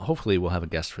 Hopefully we'll have a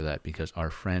guest for that because our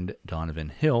friend Donovan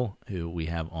Hill, who we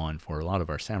have on for a lot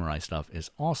of our samurai stuff, is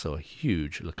also a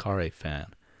huge Le Carré fan.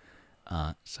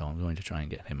 So I'm going to try and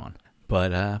get him on.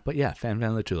 But yeah, Fan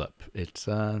Fan the Tulip. It's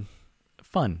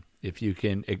fun if you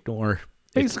can ignore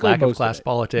its lack of class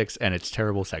politics and its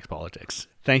terrible sex politics.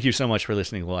 Thank you so much for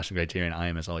listening to Lost in Criterion. I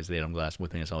am, as always, the Adam Glass.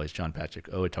 With me, as always, John Patrick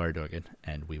Oatari Dorgan,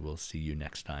 and we will see you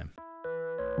next time.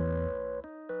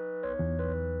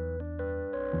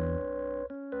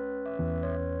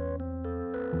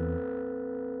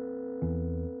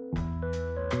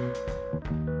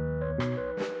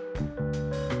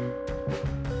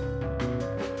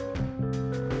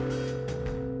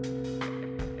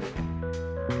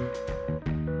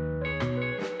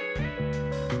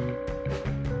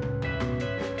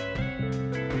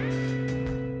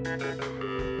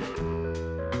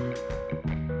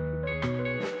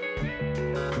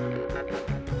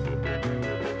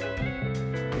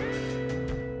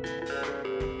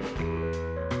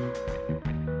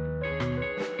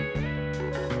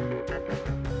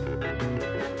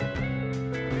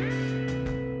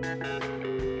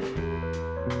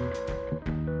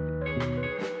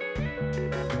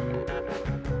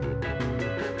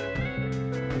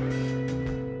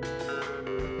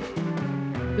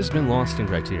 This has been Lost in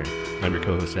Criterion. I'm your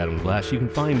co-host, Adam Glass. You can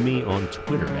find me on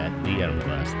Twitter at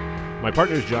 @TheAdamGlass. My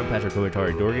partner is John Patrick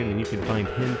Oatari Dorgan, and you can find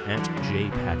him at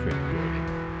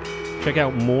JPatrickDorgan. Check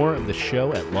out more of the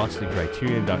show at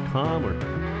lostincriterion.com, or,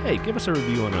 hey, give us a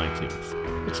review on iTunes.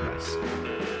 It's nice.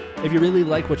 If you really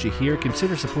like what you hear,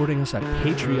 consider supporting us at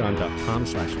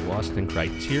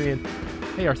patreon.com/lostincriterion.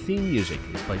 Hey, our theme music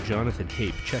is by Jonathan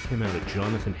Hape. Check him out at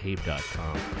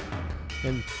jonathanhape.com.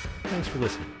 And thanks for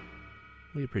listening.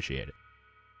 We appreciate it.